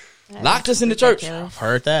 Locked us in the church. I've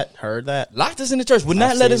heard that. Locked us in the church. Would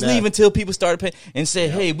not let us leave until people started paying and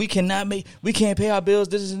said, hey, we can't pay our bills,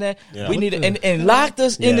 this and that. Yeah. We need it. And locked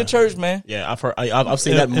us in the church, man. Yeah, I've heard. I've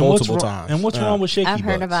seen that multiple times. And what's wrong with shaky butts? I've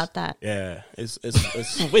heard about that. Yeah, it's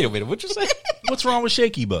Wait a minute, what you say? What's wrong with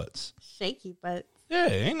shaky butts? Shaky butts. Yeah,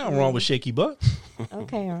 ain't nothing wrong with shaky butts.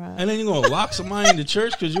 Okay, all right. And then you're going to lock somebody in the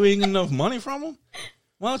church because you ain't getting enough money from them?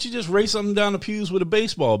 Why don't you just race something down the pews with a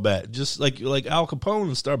baseball bat, just like Al Capone,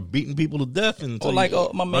 and start beating people to death? And Or like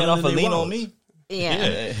my man off of Lean on Me.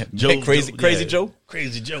 Yeah. Crazy Joe.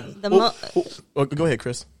 Crazy Joe. Go ahead,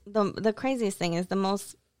 Chris. The craziest thing is the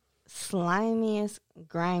most slimiest,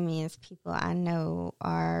 grimiest people I know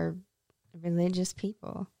are religious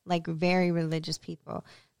people, like very religious people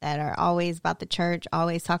that are always about the church,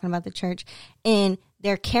 always talking about the church, and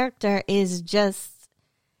their character is just,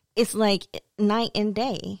 it's like night and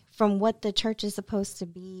day from what the church is supposed to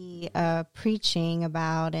be preaching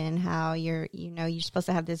about, and how you're supposed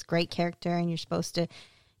to have this great character and you're supposed to,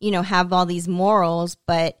 have all these morals,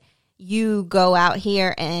 but you go out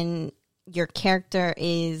here and your character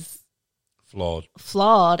is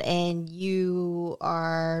flawed, and you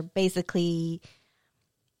are basically,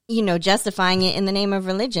 justifying it in the name of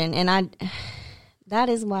religion. And that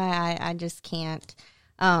is why I just can't.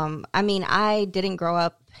 I didn't grow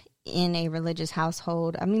up in a religious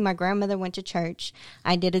household. My grandmother went to church.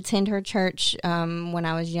 I did attend her church when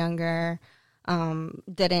I was younger.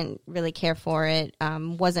 Didn't really care for it.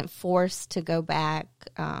 Wasn't forced to go back.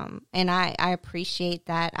 And I appreciate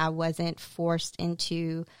that I wasn't forced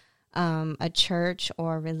into a church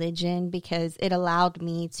or religion, because it allowed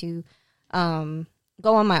me to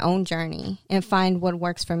go on my own journey and find what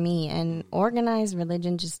works for me. And organized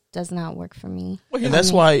religion just does not work for me. And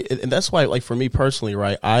that's why, like, for me personally,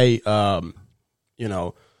 right? The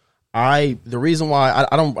reason why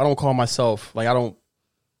I don't call myself, like,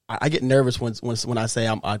 I get nervous when I say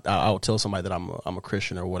I'll tell somebody that I'm a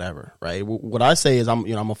Christian or whatever, right? What I say is I'm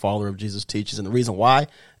a follower of Jesus' teachings, and the reason why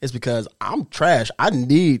is because I'm trash. I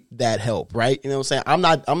need that help, right? You know what I'm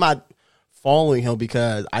saying? I'm not following him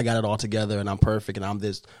because I got it all together and I'm perfect and I'm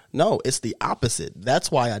this. No, it's the opposite. That's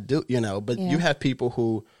why I do, But you have people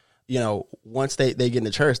who, once they get into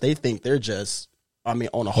church, they think they're just, on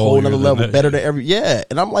a whole nother level, better than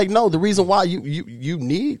and I'm like, no, the reason why you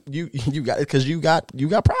got it because you got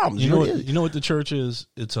problems. You know what the church is?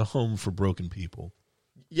 It's a home for broken people.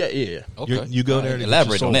 Yeah. Okay. You go there to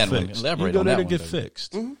elaborate on that one. You Elaborate go on there that to get one,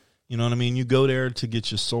 fixed. Mm-hmm. You know what I mean? You go there to get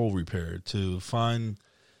your soul repaired, to find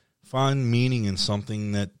meaning in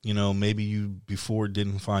something that, maybe you before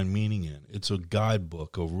didn't find meaning in. It's a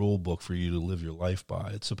guidebook, a rule book for you to live your life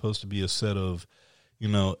by. It's supposed to be a set of,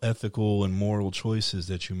 ethical and moral choices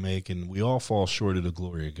that you make, and we all fall short of the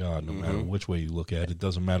glory of God, no matter which way you look at it. It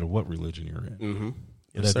doesn't matter what religion you're in. Mm-hmm.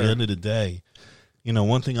 But at the end of the day,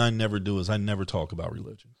 one thing I never do is I never talk about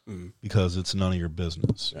religion because it's none of your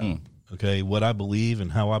business. Yeah. Okay, what I believe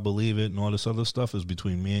and how I believe it and all this other stuff is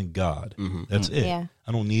between me and God. Mm-hmm. That's it. Yeah.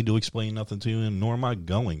 I don't need to explain nothing to you, and nor am I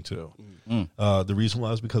going to. The reason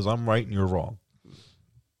why is because I'm right and you're wrong.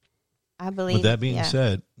 I believe. With that being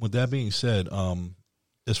said,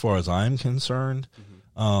 as far as I'm concerned,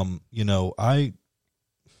 God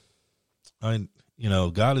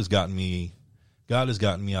has gotten me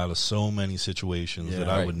out of so many situations that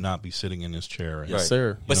I would not be sitting in this chair. Yes,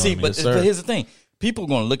 sir. But here's the thing. People are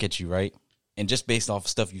going to look at you, right? And just based off of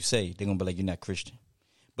stuff you say, they're going to be like, you're not Christian.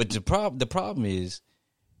 But the problem is,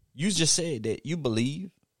 you just said that you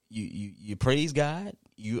believe, you praise God,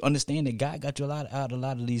 you understand that God got you out of a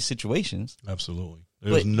lot of these situations. Absolutely.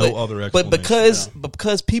 There's no other explanation. But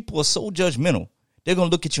because people are so judgmental, they're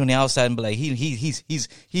gonna look at you on the outside and be like,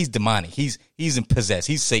 he's demonic, he's possessed,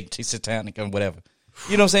 he's satanic and whatever.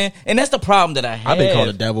 You know what I'm saying? And that's the problem that I have. I've been called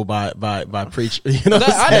a devil by preacher. I didn't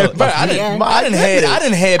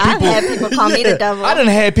have people call me the devil. I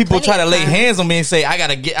didn't have people try to lay hands on me and say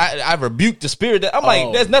I rebuke the spirit. I'm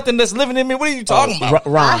like, there's nothing that's living in me. What are you talking about?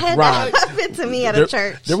 I had that happen to me at a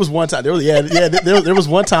church. There was one time. There was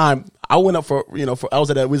one time I went up for we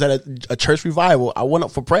was at a church revival. I went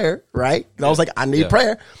up for prayer, right? And I was like, I need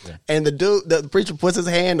prayer. Yeah. And the preacher puts his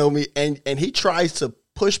hand on me and he tries to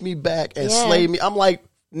push me back and slay me. I'm like,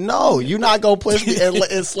 No, you're not gonna push me and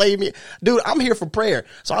enslave me, dude. I'm here for prayer.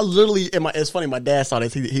 So I literally, it's funny. My dad saw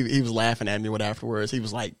this. He was laughing at me with afterwards. He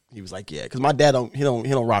was like, yeah, because my dad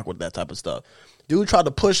don't rock with that type of stuff. Dude tried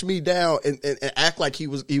to push me down and act like he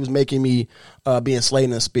was making me be enslaved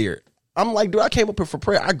in the spirit. I'm like, dude, I came up here for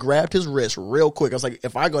prayer. I grabbed his wrist real quick. I was like,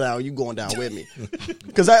 if I go down, you going down with me?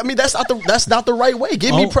 Because that's not the right way.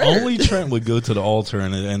 Give me prayer. Only Trent would go to the altar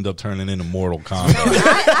and it end up turning into Mortal Kombat.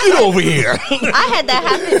 Get over here. I had that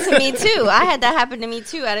happen to me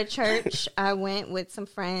too. At a church, I went with some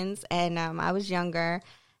friends, and I was younger,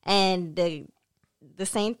 and the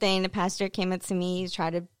same thing. The pastor came up to me,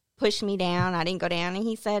 tried to push me down. I didn't go down, and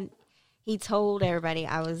he told everybody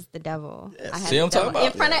I was the devil. Yes. I had See what I'm talking about?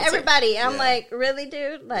 in front of everybody. I'm like, really,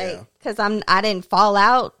 dude? Like, because I didn't fall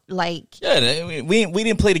out. Like, Yeah, we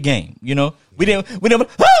didn't play the game. You know, we didn't.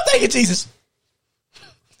 Oh, thank you, Jesus.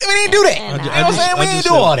 We didn't do that. You know what I'm saying? We didn't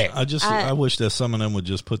do all that. I wish that some of them would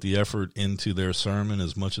just put the effort into their sermon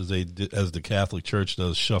as much as as the Catholic Church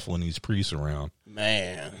does, shuffling these priests around.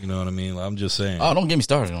 Man, You know what I mean? I'm just saying. Oh, don't get me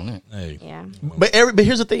started on that. Hey, yeah. but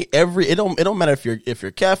here's the thing. It don't matter if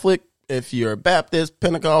you're Catholic, if you're Baptist,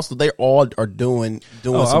 Pentecostal. They all are doing.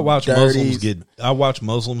 I watch dirties.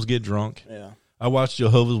 Muslims get drunk. Yeah. I watch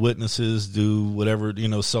Jehovah's Witnesses do whatever,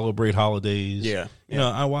 celebrate holidays. Yeah. You know,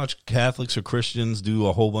 I watch Catholics or Christians do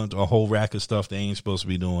a whole rack of stuff they ain't supposed to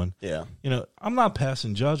be doing. Yeah. I'm not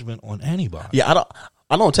passing judgment on anybody. Yeah,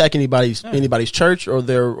 I don't attack anybody's church or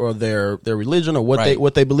their religion or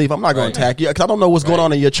what they believe. I'm not going to attack you because I don't know what's going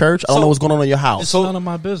on in your church. I don't know what's going on in your house. It's none of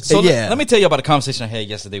my business. So Yeah. let me tell you about a conversation I had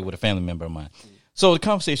yesterday with a family member of mine. So the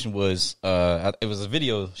conversation was, it was a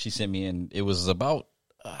video she sent me, and it was about,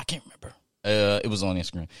 I can't remember. It was on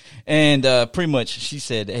Instagram, and pretty much she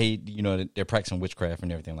said, "Hey, they're practicing witchcraft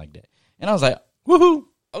and everything like that." And I was like, "Woohoo!"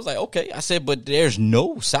 I was like, "Okay." I said, "But there's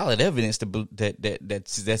no solid evidence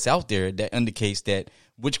that's out there that indicates that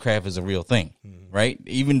witchcraft is a real thing, right?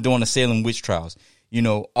 Even during the Salem witch trials,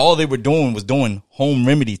 all they were doing was doing home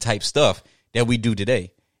remedy type stuff that we do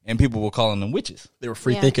today." And people were calling them witches. They were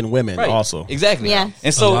free thinking women also. Exactly. Yeah.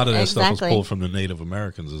 And so a lot of that stuff was Exactly. pulled from the Native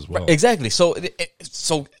Americans as well. Exactly. So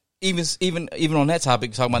even on that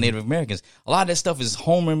topic, talking about Native Americans, a lot of that stuff is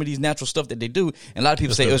home remedies, natural stuff that they do, and a lot of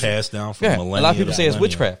people say It's it's passed down from a millennia lot of people to say it's millennia.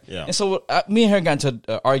 witchcraft. Yeah. And so me and her got into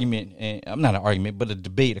an argument, and I'm not an argument, but a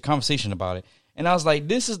debate, a conversation about it. And I was like,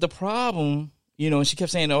 "This is the problem." And she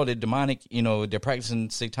kept saying, "Oh, they're demonic. They're practicing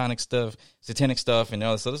satanic stuff, and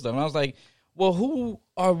all this other stuff." And I was like, "Well, who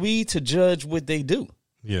are we to judge what they do?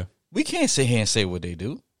 Yeah. We can't sit here and say what they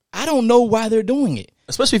do. I don't know why they're doing it."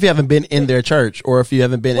 Especially if you haven't been in their church or if you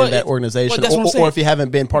haven't been Well, in that organization that's what I'm saying. or if you haven't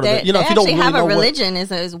been part of it. They If you don't actually really have know a religion is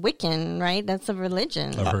Wiccan, right? That's a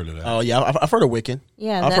religion. I've heard of that. Oh, yeah. I've heard of Wiccan.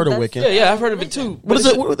 Yeah, I've heard of that's- Wiccan. Yeah, I've heard of it too. What is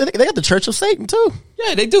it? They got the Church of Satan, too.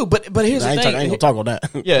 Yeah, they do. But here's I the ain't thing. going to talk on that.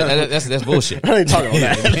 Yeah, that's bullshit. I ain't talking on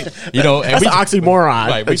that. And That's we, an oxymoron.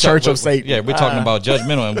 right, The we Church talk- of Satan. Yeah, we're talking about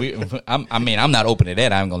judgmental, and I'm not open to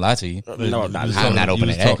that. I ain't gonna lie to you. No, I'm not open You to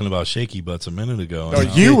was that. talking about shaky butts a minute ago. No,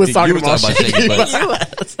 you was talking was about shaky butts. butts.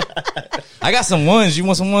 I got some ones. You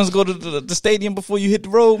want some ones to go to the stadium before you hit the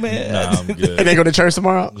road, man? Nah, I'm good. And they go to church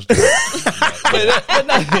tomorrow?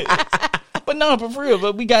 But no, for real.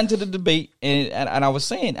 But we got into the debate, and I was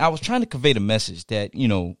saying, I was trying to convey the message that,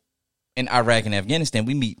 in Iraq and Afghanistan,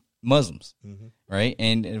 we meet Muslims, right?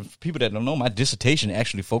 And for people that don't know, my dissertation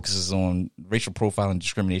actually focuses on racial profiling and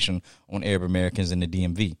discrimination on Arab Americans in the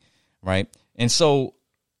DMV, right? And so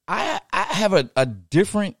I have a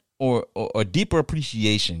different or deeper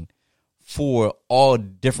appreciation for all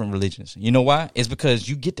different religions. You know why? It's because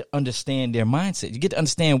you get to understand their mindset. You get to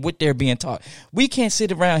understand what they're being taught. We can't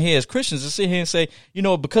sit around here as Christians and sit here and say,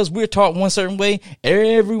 because we're taught one certain way,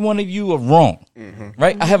 every one of you are wrong.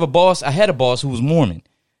 Right? I had a boss who was Mormon.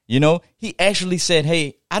 He actually said,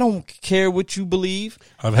 "Hey, I don't care what you believe."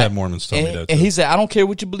 I've had Mormons tell me that too. And he said, "I don't care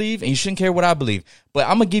what you believe, and you shouldn't care what I believe. But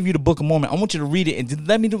I'm gonna give you the Book of Mormon. I want you to read it and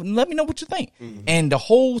let me know what you think." And the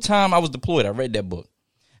whole time I was deployed, I read that book.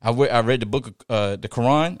 I read the book, the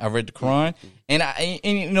Quran. I read the Quran, and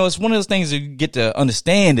it's one of those things that you get to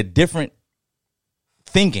understand the different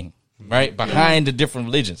thinking, right, behind the different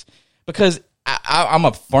religions. Because I'm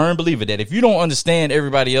a firm believer that if you don't understand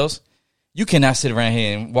everybody else, you cannot sit around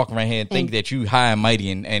here and walk around here and think that you high and mighty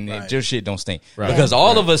and your shit don't stink. Right. Because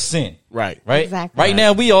all of us sin. Right. Exactly. Right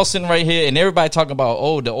now, we all sitting right here, and everybody talking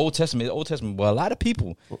about the Old Testament. Well, a lot of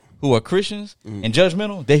people who are Christians and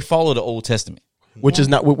judgmental, they follow the Old Testament. Which is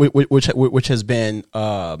not which has been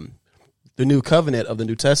the new covenant of the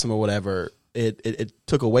New Testament, whatever. It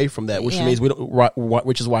took away from that, which means we don't.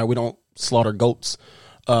 Which is why we don't slaughter goats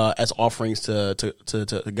as offerings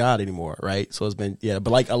to God anymore, right? So it's been but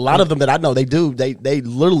like a lot of them that I know, they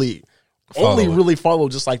literally only really follow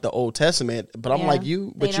just like the Old Testament. But I'm like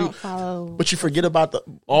but you forget about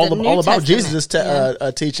all about Jesus'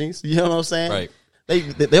 teachings. You know what I'm saying? Right.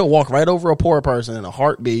 They'll walk right over a poor person in a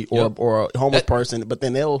heartbeat or a homeless person, but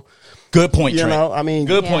then they'll. Good point, Trent.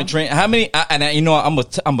 Good point, Trent. How many? I'm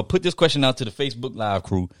gonna put this question out to the Facebook Live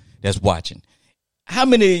crew that's watching. How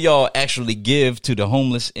many of y'all actually give to the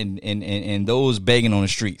homeless and those begging on the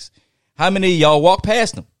streets? How many of y'all walk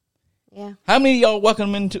past them? Yeah. How many of y'all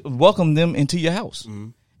welcome them into your house? Mm-hmm.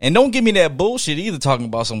 And don't give me that bullshit either. Talking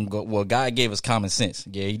about God gave us common sense.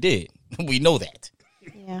 Yeah, He did. We know that.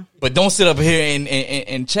 Yeah. But don't sit up here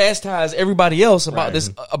and chastise everybody else about this,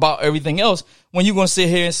 about everything else, when you're going to sit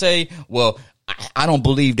here and say, well, I don't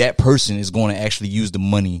believe that person is going to actually use the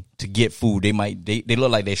money to get food. They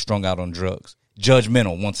look like they strung out on drugs.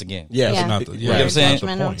 Judgmental once again. Yeah. You know what I'm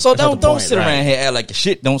saying? So don't sit around here and act like the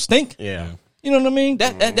shit don't stink. Yeah. You know what I mean?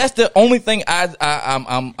 That's the only thing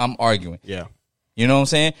I'm arguing. Yeah. You know what I'm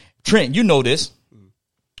saying? Trent, you know this.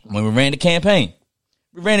 When we ran the campaign,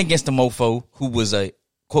 we ran against the mofo who was a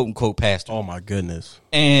quote unquote pastor. Oh my goodness.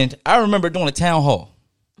 And I remember doing a town hall.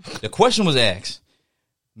 The question was asked,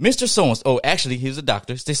 Mr. So-and-so, actually he was a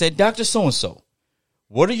doctor. They said, Dr. So-and-so,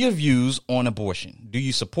 what are your views on abortion? Do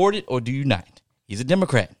you support it or do you not? He's a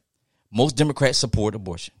Democrat. Most Democrats support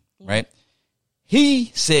abortion, right?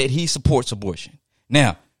 He said he supports abortion.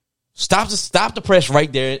 Now, stop the press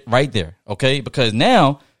right there, okay? Because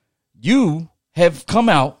now you have come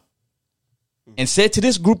out and said to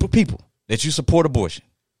this group of people that you support abortion.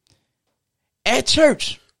 At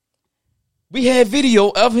church, we had video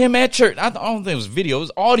of him at church. I don't think it was video, it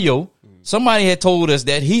was audio. Somebody had told us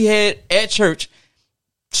that he had at church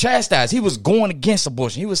chastised. He was going against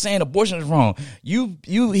abortion. He was saying abortion is wrong.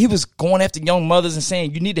 He was going after young mothers and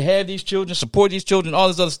saying you need to have these children, support these children, all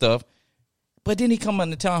this other stuff. But then he come out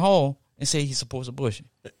in the town hall and say he supports abortion.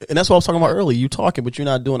 And that's what I was talking about earlier. You talking, but you're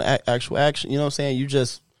not doing actual action. You know what I'm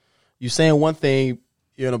saying? You saying one thing,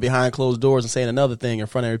 behind closed doors and saying another thing in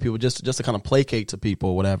front of people just to kind of placate to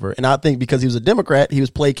people or whatever. And I think because he was a Democrat, he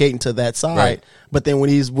was placating to that side. Right. But then when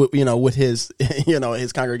he's with his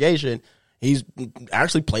his congregation, he's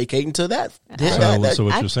actually placating to that. So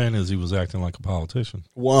what you're saying is he was acting like a politician.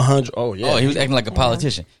 100. Oh yeah. Oh, he was acting like a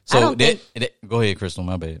politician. So go ahead, Crystal.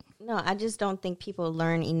 My bad. No, I just don't think people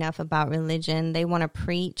learn enough about religion. They want to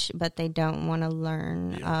preach, but they don't want to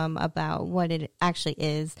learn about what it actually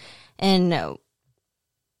is. And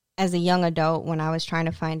as a young adult, when I was trying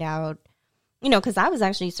to find out, because I was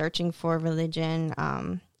actually searching for religion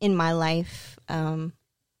in my life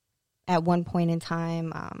at one point in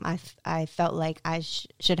time. I felt like I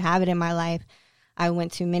should have it in my life. I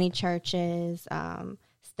went to many churches,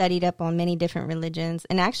 studied up on many different religions,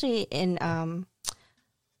 and actually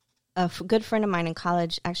a good friend of mine in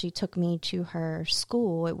college actually took me to her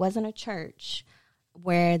school. It wasn't a church,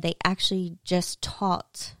 where they actually just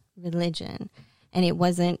taught religion. And it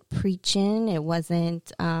wasn't preaching. It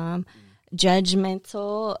wasn't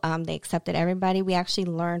judgmental. They accepted everybody. We actually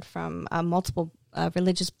learned from multiple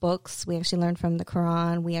religious books. We actually learned from the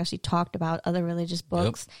Quran. We actually talked about other religious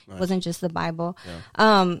books. Yep. Nice. It wasn't just the Bible.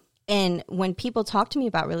 Yeah. And when people talk to me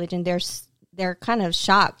about religion, they're kind of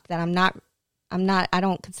shocked that I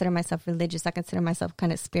don't consider myself religious. I consider myself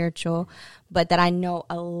kind of spiritual, but that I know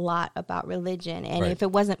a lot about religion. And if it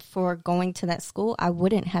wasn't for going to that school, I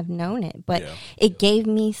wouldn't have known it. But it gave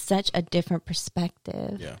me such a different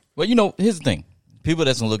perspective. Yeah. Well, here's the thing. People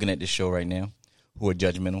that's looking at this show right now who are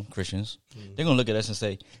judgmental Christians, they're going to look at us and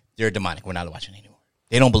say, they're demonic. We're not watching anymore.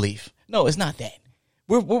 They don't believe. No, it's not that.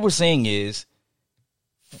 What we're saying is,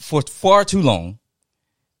 for far too long,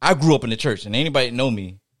 I grew up in the church, and anybody that know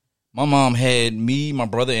me, my mom had me, my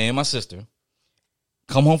brother, and my sister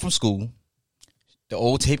come home from school. The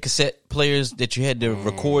old tape cassette players that you had to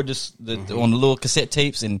record on the little cassette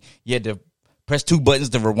tapes, and you had to press two buttons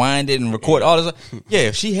to rewind it and record all this.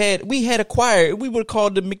 Yeah, we had a choir. We would have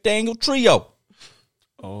called the McDaniel Trio.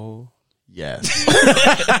 Oh, yes. We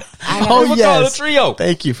would call it a trio.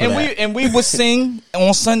 Thank you for that. And we would sing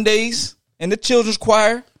on Sundays in the children's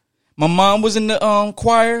choir. My mom was in the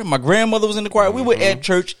choir. My grandmother was in the choir. We were at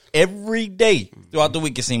church every day throughout the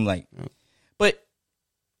week, it seemed like. But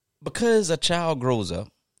because a child grows up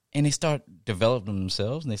and they start developing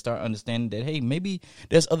themselves and they start understanding that, hey, maybe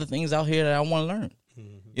there's other things out here that I want to learn.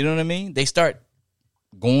 You know what I mean? They start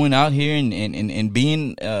going out here and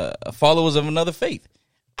being followers of another faith.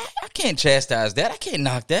 I can't chastise that. I can't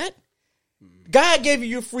knock that. God gave you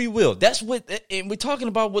your free will. That's what, and we're talking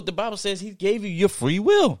about what the Bible says. He gave you your free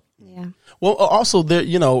will. Yeah. Well, also there,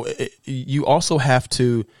 you also have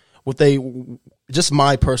to, just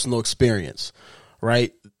my personal experience,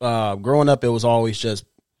 right? Growing up, it was always just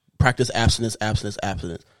practice abstinence.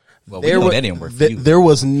 Well, we know that didn't work for you. There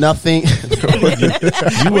was nothing.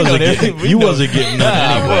 You wasn't getting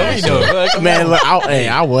nothing anyway. Man, look,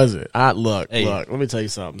 I wasn't. Look, let me tell you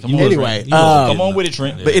something. Anyway, come on with it,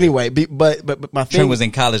 Trent. But anyway, but my thing, Trent was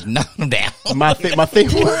in college knocking him down. my thing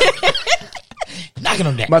was, knocking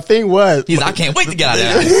him down. my thing was, I can't wait to get out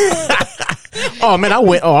of there. oh man, I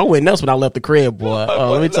went nuts when I left the crib, boy.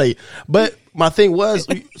 Let me tell you. But my thing was,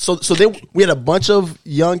 so then we had a bunch of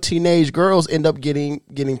young teenage girls end up getting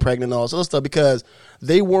pregnant and all this other stuff because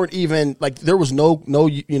they weren't even like, there was no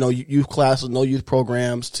youth classes, no youth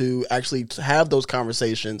programs to actually have those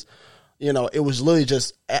conversations. It was literally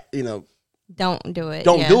just Don't do it.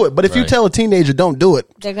 don't do it. But if you tell a teenager don't do it,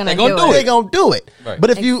 They're gonna gonna do do it. they're gonna do it. Right. But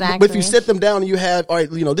if you Exactly. sit them down and you have, all right,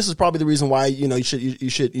 this is probably the reason why you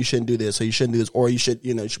shouldn't do this, or you shouldn't do this, or you should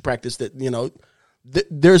practice that.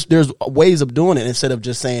 There's ways of doing it instead of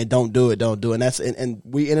just saying don't do it. And that's and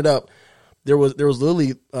we ended up there was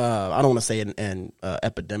literally I don't want to say an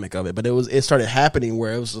epidemic of it, but it started happening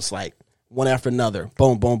where it was just like one after another,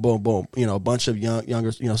 boom, boom, boom, boom. A bunch of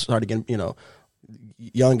younger started getting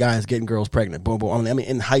young guys getting girls pregnant, boom, boom. I mean,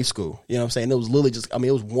 in high school, you know what I'm saying? It was literally just,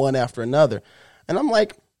 it was one after another. And I'm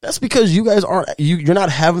like, that's because you guys you're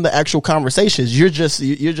not having the actual conversations. You're just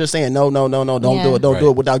saying, no, don't do it, don't do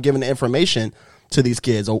it without giving the information to these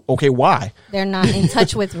kids. Okay, why? They're not in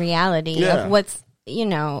touch with reality Yeah. of what's,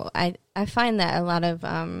 I find that a lot of,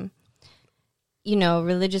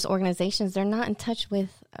 religious organizations, they're not in touch with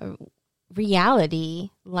reality.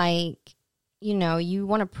 Like, you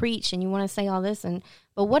want to preach and you want to say all this,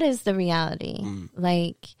 but what is the reality?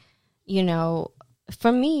 Like,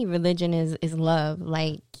 for me, religion is love.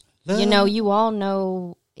 Like, you all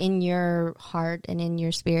know in your heart and in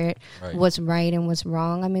your spirit what's right and what's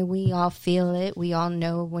wrong. I mean, we all feel it. We all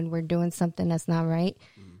know when we're doing something that's not right.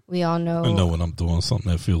 We all know. I know when I'm doing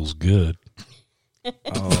something that feels good.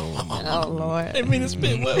 Oh Lord! I mean, it's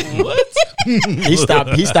been what? He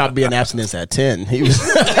stopped being abstinence at 10. He was.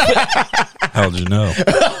 How'd you know?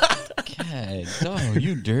 God, dog,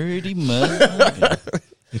 you dirty mother.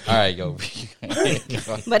 All right, go.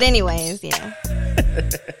 But anyways, yeah.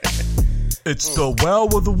 It's the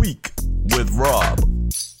Well of the Week with Rob.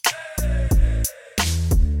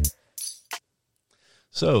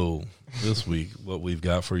 So this week, what we've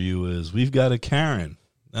got for you is we've got a Karen.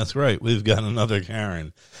 That's right. We've got another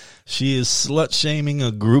Karen. She is slut-shaming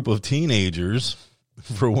a group of teenagers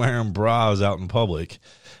for wearing bras out in public.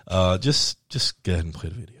 Just go ahead and play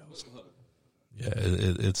the videos. Yeah,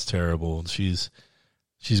 it's terrible. She's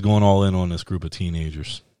going all in on this group of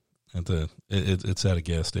teenagers. It's at a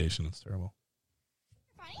gas station. It's terrible.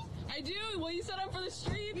 I do. Well, you said I'm for the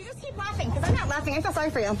street. You just keep laughing, because I'm not laughing. I feel sorry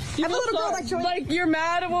for you. You I'm a little girl feel like you. like you're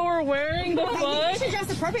mad at what we're wearing. The You fuck? should dress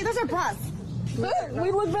appropriate. Those are bras.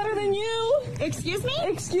 We look better than you. Excuse me?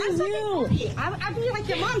 Excuse you. I'm being like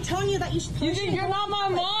your mom telling you that you should. You think you're not my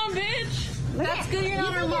mom, bitch? That's good. You're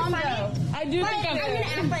not our mom, though. I do think I'm gonna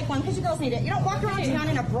act like one because you girls need it. You don't walk around town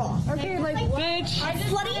in a bra. Okay, like, bitch. I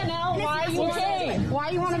just want to know why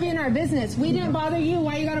you want to be in our business. We didn't bother you.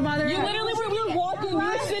 Why you gotta bother us? You literally were walking. You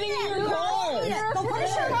were sitting in your car. Go put a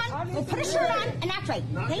shirt on. Go put a shirt on and act right.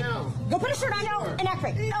 Okay? Go put a shirt on and act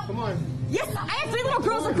right. No. Come on. Yes, I have 3 little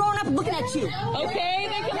girls that are growing up and looking at you. Okay,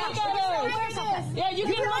 they can look at us. Yeah, you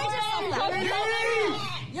can Are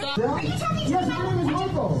you talking to us?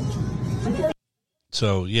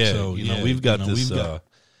 So we've got this.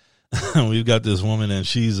 We've got this woman, and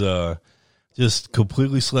she's just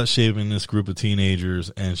completely slut shaming this group of teenagers,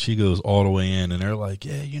 and she goes all the way in, and they're like,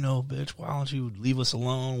 "Yeah, bitch, why don't you leave us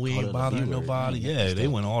alone? We ain't bothering nobody." Yeah, they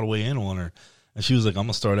went all the way in on her, and she was like, "I'm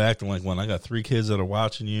gonna start acting like one. I got 3 kids that are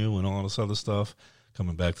watching you, and all this other stuff."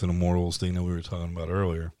 Coming back to the morals thing that we were talking about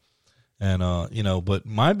earlier, and but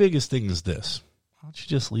my biggest thing is this: why don't you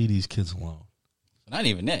just leave these kids alone? Not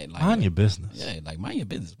even that. Like, Mind your business. Yeah, like mind your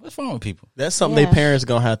business. What's wrong with people? That's something their parents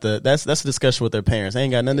gonna have to. That's a discussion with their parents. They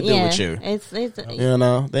ain't got nothing to do with you. It's they ain't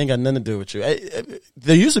got nothing to do with you.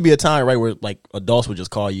 There used to be a time, right, where like adults would just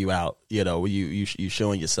call you out. You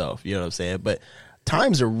showing yourself. You know what I'm saying? But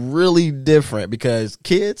times are really different because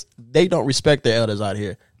kids, they don't respect their elders out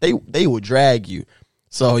here. They will drag you.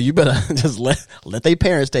 So you better just let their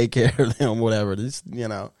parents take care of them. Whatever.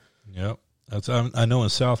 Yep. I know in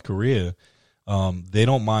South Korea. They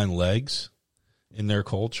don't mind legs in their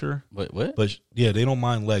culture. What? But yeah, they don't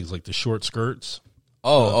mind legs, like the short skirts.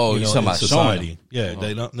 You're talking about society. Showing them.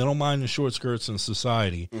 Yeah, they don't mind the short skirts in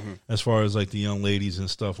society as far as like the young ladies and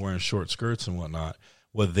stuff wearing short skirts and whatnot.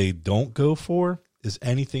 What they don't go for is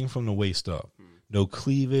anything from the waist up. No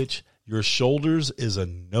cleavage. Your shoulders is a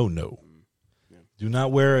no-no. Do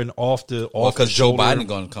not wear an off the Because Joe shoulder. Biden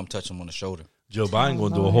going to come touch him on the shoulder. Joe Biden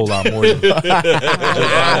going to do a whole lot more than Joe Biden going to do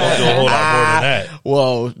a whole lot more than that.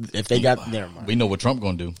 Well, if they got, never mind. We know what Trump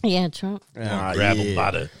going to do. Yeah, Trump. Grab him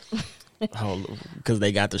by the. Because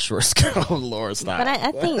they got the short skirt. Oh, Lord, stop. But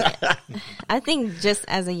I think just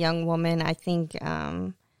as a young woman, I think,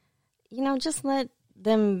 just let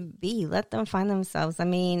them be, let them find themselves. I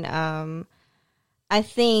mean, I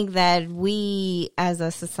think that we as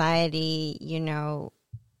a society,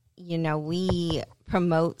 we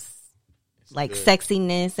promote like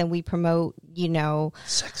sexiness, and we promote,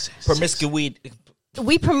 Promiscuity.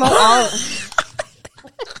 we promote all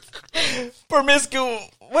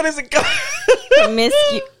What is it called?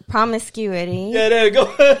 promiscuity. Yeah, there you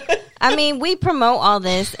go. I mean, we promote all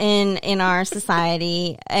this in our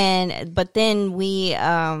society, but then we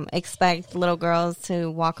expect little girls to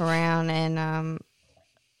walk around and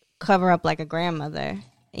cover up like a grandmother,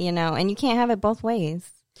 and you can't have it both ways.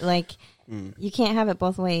 Like, you can't have it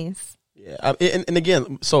both ways. Yeah, and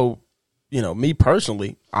again, so me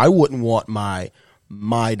personally, I wouldn't want my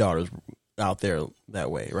daughters out there that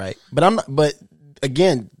way, right? But I'm not. But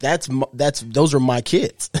again, those are my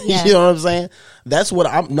kids. Yeah. You know what I'm saying? That's what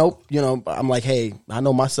I'm. Nope. I'm like, hey, I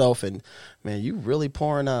know myself, and man, you really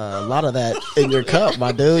pouring a lot of that in your cup,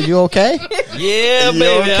 my dude. You okay? Yeah, You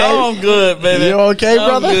baby. okay? I'm good, baby. You okay,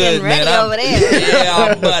 brother? I'm Getting good, ready man. over there. Yeah,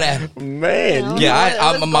 I'm buddy. Man, Yeah,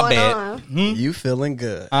 I'm What's my going bad. on? you feeling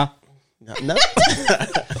good? Huh? No.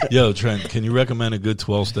 Yo, Trent, can you recommend a good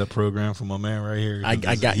 12-step program for my man right here? I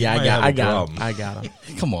got He might have a problem.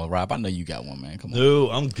 him. Come on, Rob. I know you got one, man. Come on. No,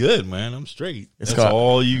 I'm good, man. I'm straight. It's That's called-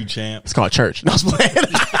 all you, champ. It's called church. No, I was playing.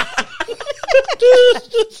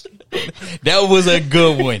 That was a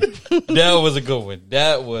good one. That was a good one.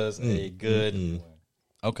 That was a good one.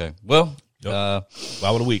 Okay. Well, Wow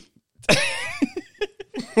of the week.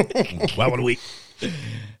 Wow of the week. all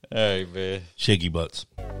right, man. Shaky butts.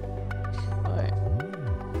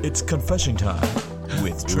 It's confession time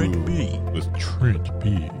with Trent B. With Trent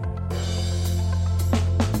B.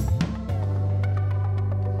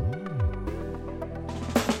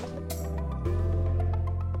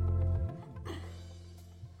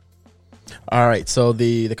 All right, so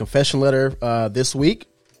the confession letter this week,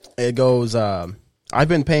 it goes, I've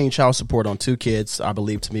been paying child support on 2 kids I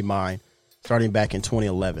believe to be mine, starting back in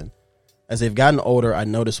 2011. As they've gotten older, I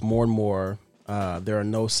noticed more and more there are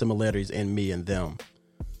no similarities in me and them.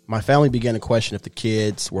 My family began to question if the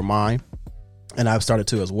kids were mine, and I've started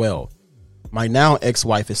to as well. My now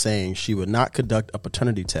ex-wife is saying she would not conduct a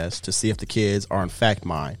paternity test to see if the kids are in fact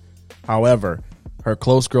mine. However, her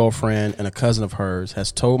close girlfriend and a cousin of hers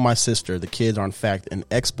has told my sister the kids are in fact an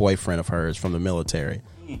ex-boyfriend of hers from the military.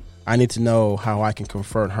 I need to know how I can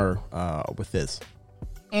confront her with this.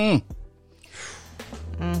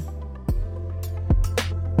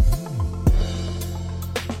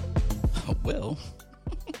 Well,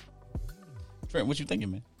 Trent, what you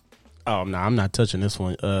thinking, man? Oh no, I'm not touching this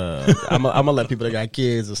one. I'm gonna let people that got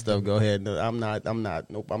kids and stuff go ahead. I'm not.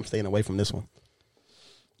 Nope, I'm staying away from this one.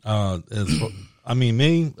 I mean,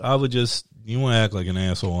 me, I would just, you want to act like an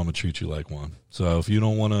asshole, I'm going to treat you like one. So if you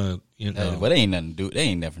don't want to, But they ain't nothing to do. They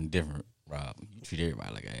ain't nothing different, Rob. You treat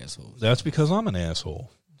everybody like an asshole. that's because I'm an asshole.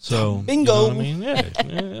 So, Bingo. You know what I mean?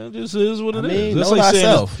 Yeah, it just is what it is. mean, That's know like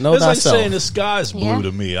thyself. saying, Know it's like thyself. saying the sky's blue Yeah.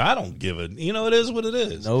 to me. I don't give it. It is what it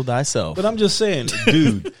is. Know thyself. But I'm just saying,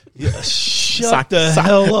 dude, shut the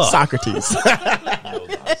hell up. Socrates.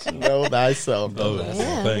 Know thyself. Oh,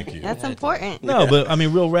 Yeah, thank you. That's important. No, but I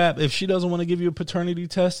mean, real rap, if she doesn't want to give you a paternity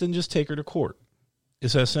test, then just take her to court.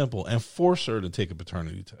 It's that simple. And force her to take a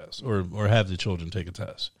paternity test or have the children take a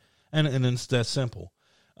test. And it's that simple.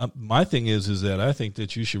 My thing is that I think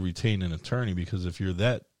that you should retain an attorney, because if you're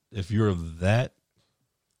that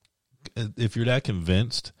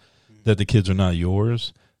convinced that the kids are not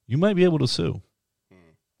yours, you might be able to sue.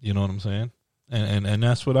 You know what I'm saying? And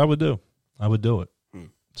that's what I would do. I would do it.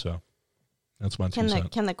 So that's my 2 cents.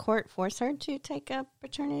 Can the court force her to take a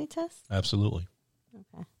paternity test? Absolutely.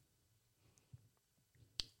 Okay.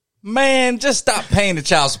 Man, just stop paying the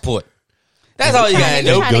child support. That's all you gotta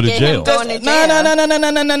do. Trying Go to get jail. him going to No,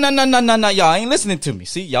 jail. no. Y'all ain't listening to me.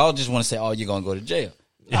 See, y'all just want to say, "Oh, you're gonna go to jail."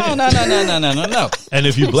 No. And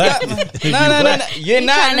if you black, No. You're He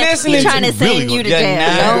not trying to- listening. he trying to send you to You're jail.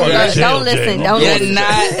 not Don't going to jail, don't listen. jail. Don't You're listen.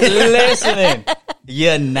 not listening.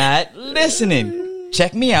 You're not listening.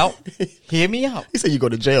 Check me out. Hear me out. He said you go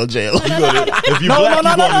to jail. if you No, black, no, you no, go no,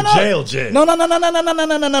 to no. jail.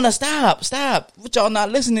 No. Stop. What y'all not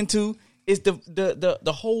listening to is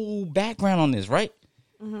the whole background on this, right?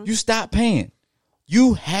 You stop paying.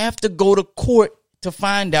 You have to go to court to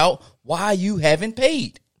find out why you haven't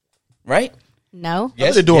paid. Right? No.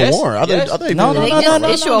 Yes, they're doing warrant. Yes. No, they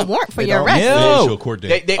just issue a warrant for your arrest. No. They issue a court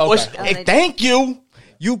date. Thank you.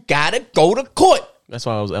 You gotta go to court. That's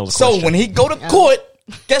why I was. That was a So question. when he go to court,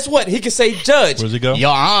 guess what? He can say, "Judge, Where's he go?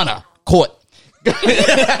 Your Honor, court." Look,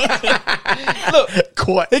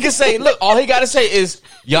 court. he can say, "Look, all he gotta say is,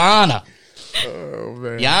 Your Honor,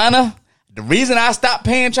 Your Honor, the reason I stopped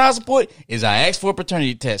paying child support is I asked for a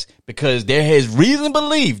paternity test because there is reason to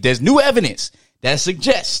believe there's new evidence that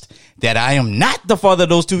suggests that I am not the father of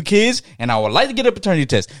those 2 kids, and I would like to get a paternity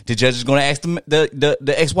test." The judge is going to ask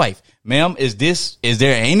the ex-wife, "Ma'am, is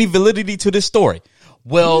there any validity to this story?"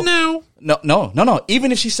 Well, no.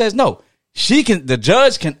 Even if she says no, the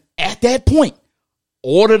judge can at that point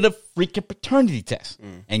order the freaking paternity test.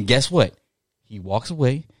 And guess what? He walks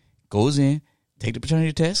away, goes in, take the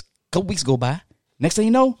paternity test. A couple weeks go by. Next thing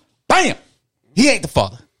you know, bam, he ain't the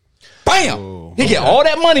father. Bam, he get all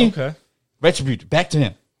that money. Okay. Retributed back to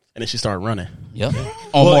him, and then she started running. Yep.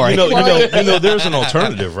 Well, you know, there's an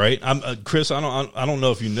alternative, right? Chris. I don't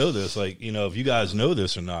know if you know this. Like, you know, if you guys know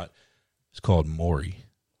this or not, it's called Maury.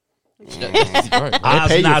 I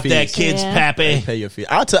pay not your that fees. kid's pappy. Pay your fee.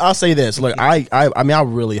 I'll say this. Look, I mean, I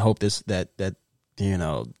really hope that you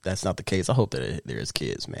know that's not the case. I hope that there is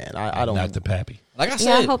kids, man. I don't Not the pappy. Like I said,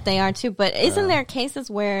 Yeah, I hope they are too. But isn't there cases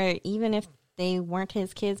where even if they weren't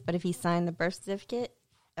his kids, but if he signed the birth certificate?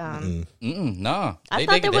 nah. I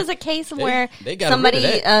thought there was a case where they got rid of somebody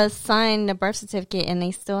that. signed the birth certificate and they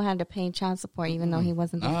still had to pay child support even though he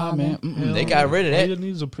wasn't the father. Man. They got rid of that. He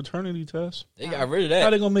needs a paternity test. They got rid of How that.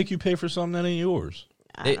 they gonna make you pay for something that ain't yours?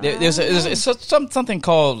 There's something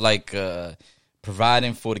called like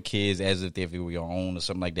providing for the kids as if they were your own or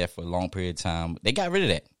something like that for a long period of time. They got rid of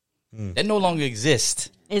that. That no longer exists.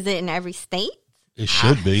 Is it in every state? It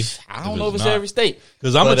should be. I don't know if it's every state.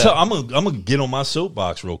 Because I'm gonna get on my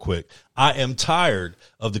soapbox real quick. I am tired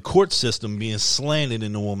of the court system being slanted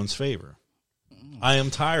in the woman's favor. I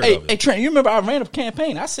am tired of it. Hey Trent, you remember I ran a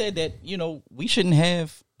campaign. I said that we shouldn't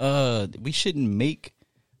make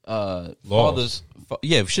fathers.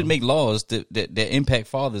 We should make laws that impact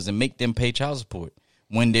fathers and make them pay child support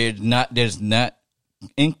when there's not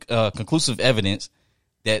conclusive evidence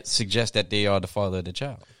that suggests that they are the father of the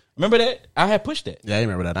child. Remember that? I had pushed that. Yeah, I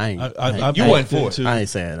remember that. You wasn't for it. I ain't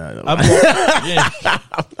saying that.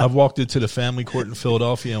 I've walked into the family court in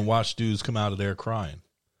Philadelphia and watched dudes come out of there crying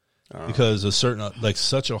because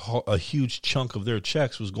such a huge chunk of their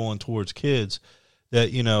checks was going towards kids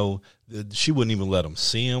that, you know, she wouldn't even let them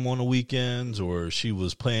see them on the weekends, or she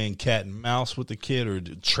was playing cat and mouse with the kid or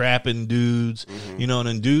trapping dudes, you know, and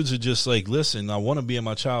then dudes are just like, listen, I want to be in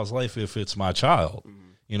my child's life if it's my child.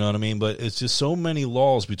 You know what I mean? But it's just so many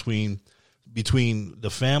laws between the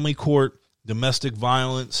family court, domestic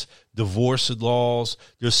violence, divorce laws.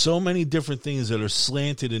 There's so many different things that are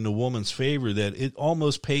slanted in the woman's favor that it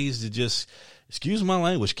almost pays to just, excuse my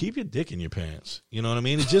language, keep your dick in your pants. You know what I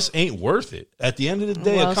mean? It just ain't worth it. At the end of the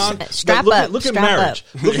day, look at marriage.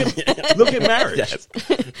 Look at marriage.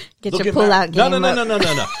 Get your pull-out game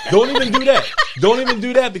No. Don't even do that. Don't even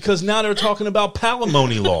do that, because now they're talking about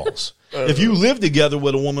palimony laws. If you live together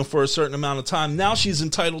with a woman for a certain amount of time, now she's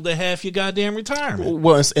entitled to half your goddamn retirement.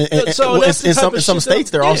 Well, in some states,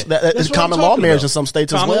 there also it's common law marriage in some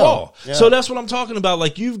states as well. Law. Yeah. So that's what I'm talking about.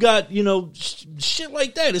 Like, you've got, you know, shit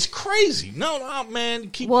like that. It's crazy. No,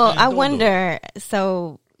 man. I wonder.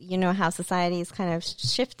 So, you know how society is kind of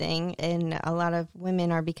shifting, and a lot of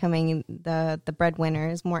women are becoming the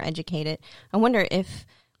breadwinners, more educated. I wonder if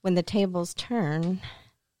when the tables turn,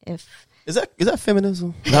 if Is that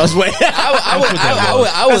feminism? I was waiting.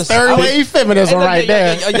 I was third wave feminism right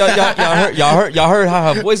there. Y'all heard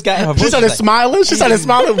how her voice got. Her voice she started smiling. She started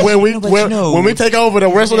smiling when we take over the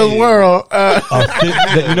rest of this world.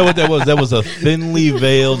 You know what that was? That was a thinly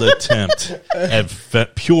veiled attempt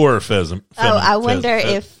at pure feminism. I wonder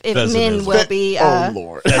if men will be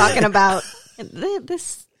talking about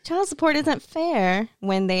this child support isn't fair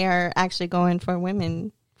when they are actually going for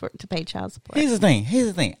women to pay child support. Here's the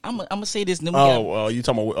thing. I'm gonna say this. You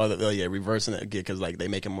talking about reversing it again, because like they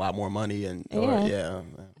make them a lot more money and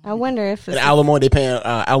I wonder if and alimony, they paying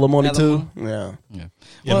alimony too. Yeah.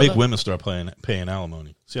 Make women start paying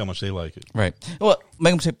alimony. See how much they like it. Right. Well,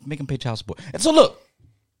 make them pay child support. And so look,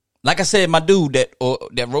 like I said, my dude that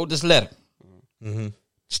wrote this letter,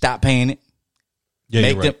 stop paying it.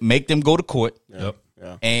 Yeah, make them go to court. Yep.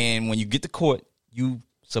 Yeah. And when you get to court, you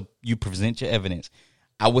present your evidence.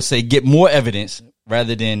 I would say get more evidence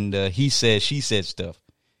rather than the he said, she said stuff,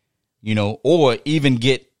 you know, or even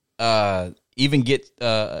get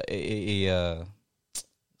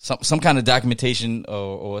some kind of documentation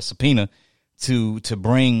or a subpoena to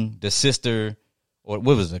bring the sister or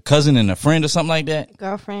what was it, a cousin and a friend or something like that?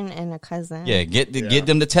 Girlfriend and a cousin. Yeah, get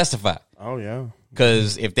them to testify. Oh yeah.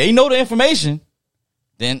 Because if they know the information,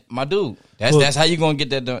 then my dude, that's how you gonna get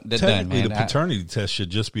that done, Technically, man. the paternity test should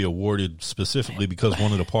just be awarded specifically because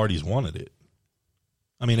one of the parties wanted it.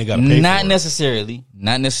 I mean, they got to pay Not for it. necessarily.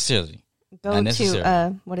 Not necessarily. Go Not necessarily.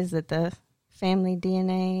 to what is it, the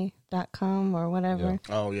familydna.com or whatever.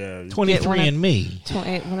 Oh yeah.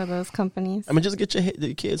 23andMe. One of those companies. I mean, just get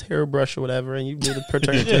your kid's hair brush or whatever, and you do the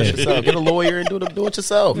paternity test yourself. Get a lawyer and do it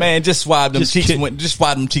yourself. Man, just swab them Just cheeks. kid- Just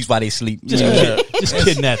swab them cheeks while they sleep. Just, just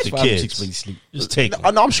kidnap the Swab them cheeks while they kids. sleep. Just take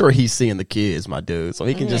them. I'm sure he's seeing the kids, my dude, so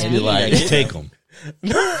he can just be like, Just take them.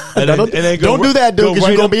 don't do that, dude, because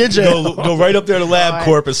you're gonna be in jail. Go right up there to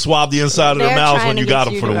LabCorp and swab the inside of their They're mouth trying when to you get got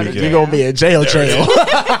them you for to the go to weekend. You're gonna be in jail.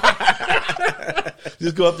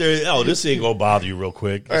 Just go up there. Oh, this ain't gonna bother you real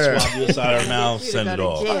quick. Swab the inside of their mouth, send it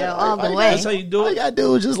off. Jail all the way. That's how you do All it. you gotta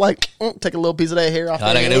do is just like take a little piece of that hair off. All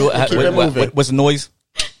I their gotta head and keep it do- moving. what's the noise?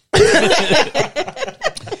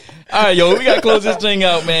 All right, yo, we gotta close this thing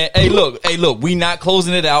out, man. Hey, look, we not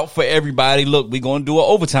closing it out for everybody. Look, we gonna do an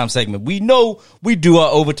overtime segment. We know we do our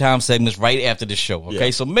overtime segments right after the show, okay?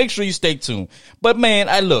 Yeah. So make sure you stay tuned. But man,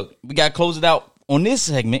 we gotta close it out on this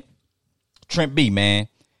segment. Trent B, man,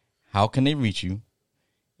 how can they reach you?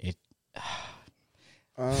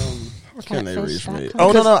 How can they reach me? Catfish.com.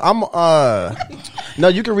 Oh no, I'm no.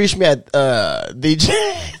 You can reach me at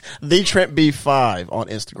the Trent B5 on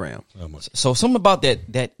Instagram. So something about that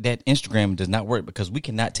Instagram does not work because we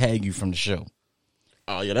cannot tag you from the show.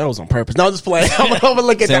 Oh yeah, that was on purpose. No, I'm just playing. I'm gonna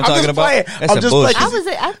look at See that. what I'm I'm just talking playing. about? That's I'm a just bullshit.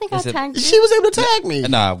 playing. I think I It's a- tagged you. She was able to tag me.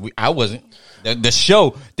 Nah, I wasn't. The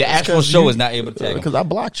show, the actual show is not able to tag him. because I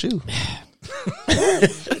blocked you.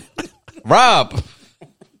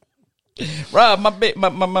 Rob,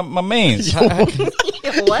 my man's.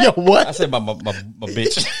 What? Yo, what? I said my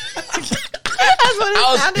bitch.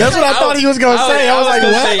 That's what I thought he was gonna say. I was like,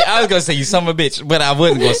 what? I was gonna say you son of a bitch, but I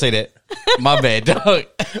wasn't gonna say that. My bad, dog.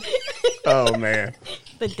 Oh man.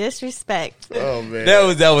 The disrespect. Oh man. That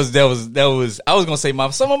was. I was gonna say my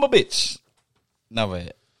son of a bitch. No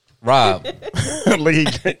bad. Rob, Look, he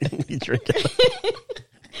drinking.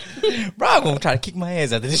 Rob gonna try to kick my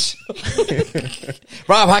ass out of this show.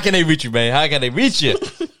 Rob, how can they reach you, man? How can they reach you?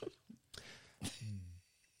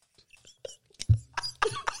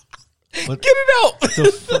 Get it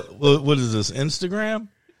out. What is this? Instagram?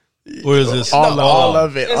 Or is this All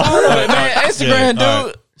of it. It's all of it, man. Instagram, dude. all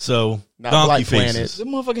right. So Not Donkey Black Faces. This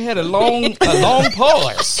motherfucker had a long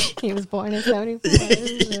pause. He was born in 74.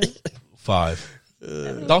 5.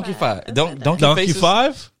 Donkey 5. Donkey Donkey Faces?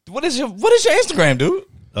 5? What is your Instagram, dude?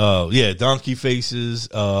 Oh yeah, Donkey Faces.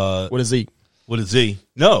 What is he? What is Z?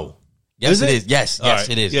 No. Yes, Is it it? is. Yes, All yes, right.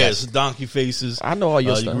 it is. Yeah, Yes. it's Donkey Faces. I know all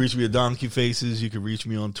your You stuff. can reach me at Donkey Faces. You can reach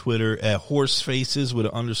me on Twitter at Horse Faces with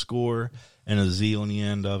an underscore and a Z on the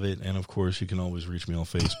end of it. And of course, you can always reach me on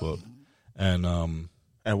Facebook. And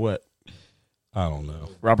And what? I don't know.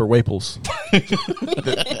 Robert Waples.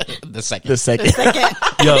 The second. The second.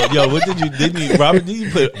 Yo, what didn't you, Robert? Did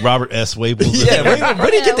you put Robert S. Waples? Yeah,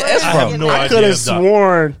 where did you get the S I from? have no I idea. could have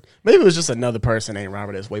sworn. Maybe it was just another person named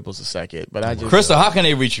Robert S. Waples the second. But I just. Crystal, how can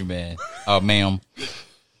they reach you, man? Ma'am.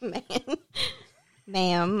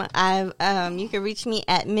 Ma'am, you can reach me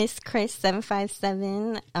at Miss Chris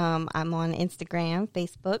 757. I'm on Instagram,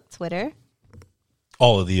 Facebook, Twitter.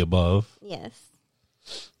 All of the above. Yes.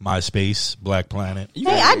 MySpace, Black Planet, Hey,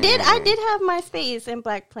 I did have MySpace and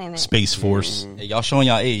Black Planet. Space Force. Hey, y'all showing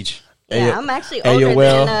y'all age. Yeah, I'm actually older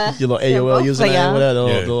AOL. than Your little than AOL both of username. y'all.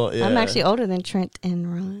 Whatever. Yeah. I'm actually older than Trent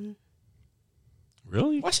and Ron.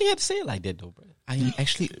 Really? Why she had to say it like that, though, bro? I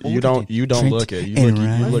actually You don't Trent look it. You and look.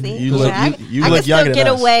 Ryan. You look. See? You look. I You can look still younger get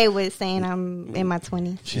than us. away with saying I'm in my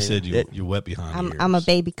 20s. She said you're wet behind ears. I'm a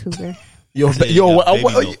baby cougar. Yo, Baby hold on,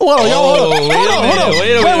 milk. hold on.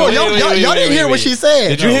 wait a minute. Y'all didn't hear what she said.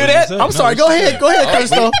 Did you hear that? I'm sorry. Go ahead,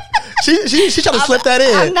 Crystal. She tried to slip that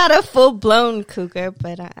I'm in. not a full blown cougar,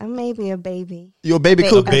 but I'm maybe a baby. You a baby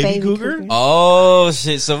cougar? baby cougar? Oh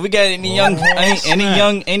shit! So we got any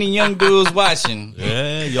young dudes watching?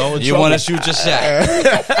 Yeah, y'all. in You want to trouble. shoot your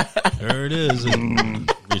shot? There it is.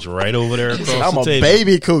 Reach right over there across I'm the a table.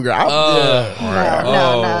 baby cougar.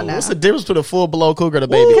 No. What's the difference between a full blown cougar and a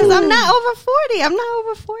baby Because cougar? I'm not over 40. I'm not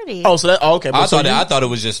over 40. Oh, so that okay. I But so thought I thought it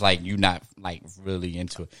was just like you not like really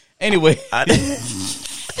into it. Anyway,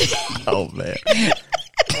 oh man.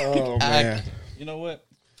 Oh man. you know what?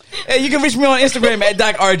 Hey, you can reach me on Instagram at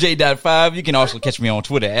DocRJ.5. You can also catch me on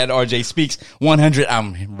Twitter at RJSpeaks100.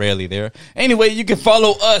 I'm rarely there. Anyway, you can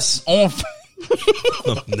follow us on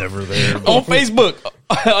I'm never there. On Facebook,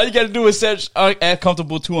 all you got to do is search at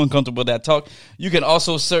Comfortable Too Uncomfortable That Talk. You can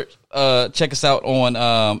also search, check us out on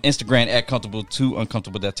Instagram at Comfortable Too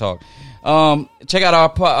Uncomfortable That Talk. Check out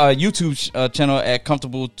our YouTube channel at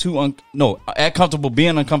at Comfortable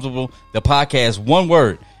Being Uncomfortable, the podcast, one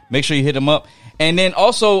word. Make sure you hit them up. And then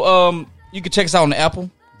also, you can check us out on Apple,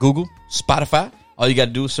 Google, Spotify. All you got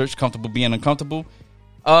to do is search Comfortable Being Uncomfortable.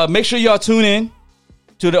 Make sure y'all tune in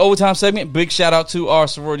to the overtime segment. Big shout out to our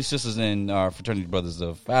sorority sisters and our fraternity brothers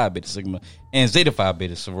of Phi Beta Sigma and Zeta Phi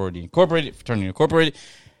Beta Sorority Incorporated, Fraternity Incorporated.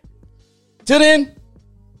 Till then,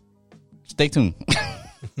 stay tuned.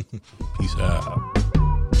 Peace out.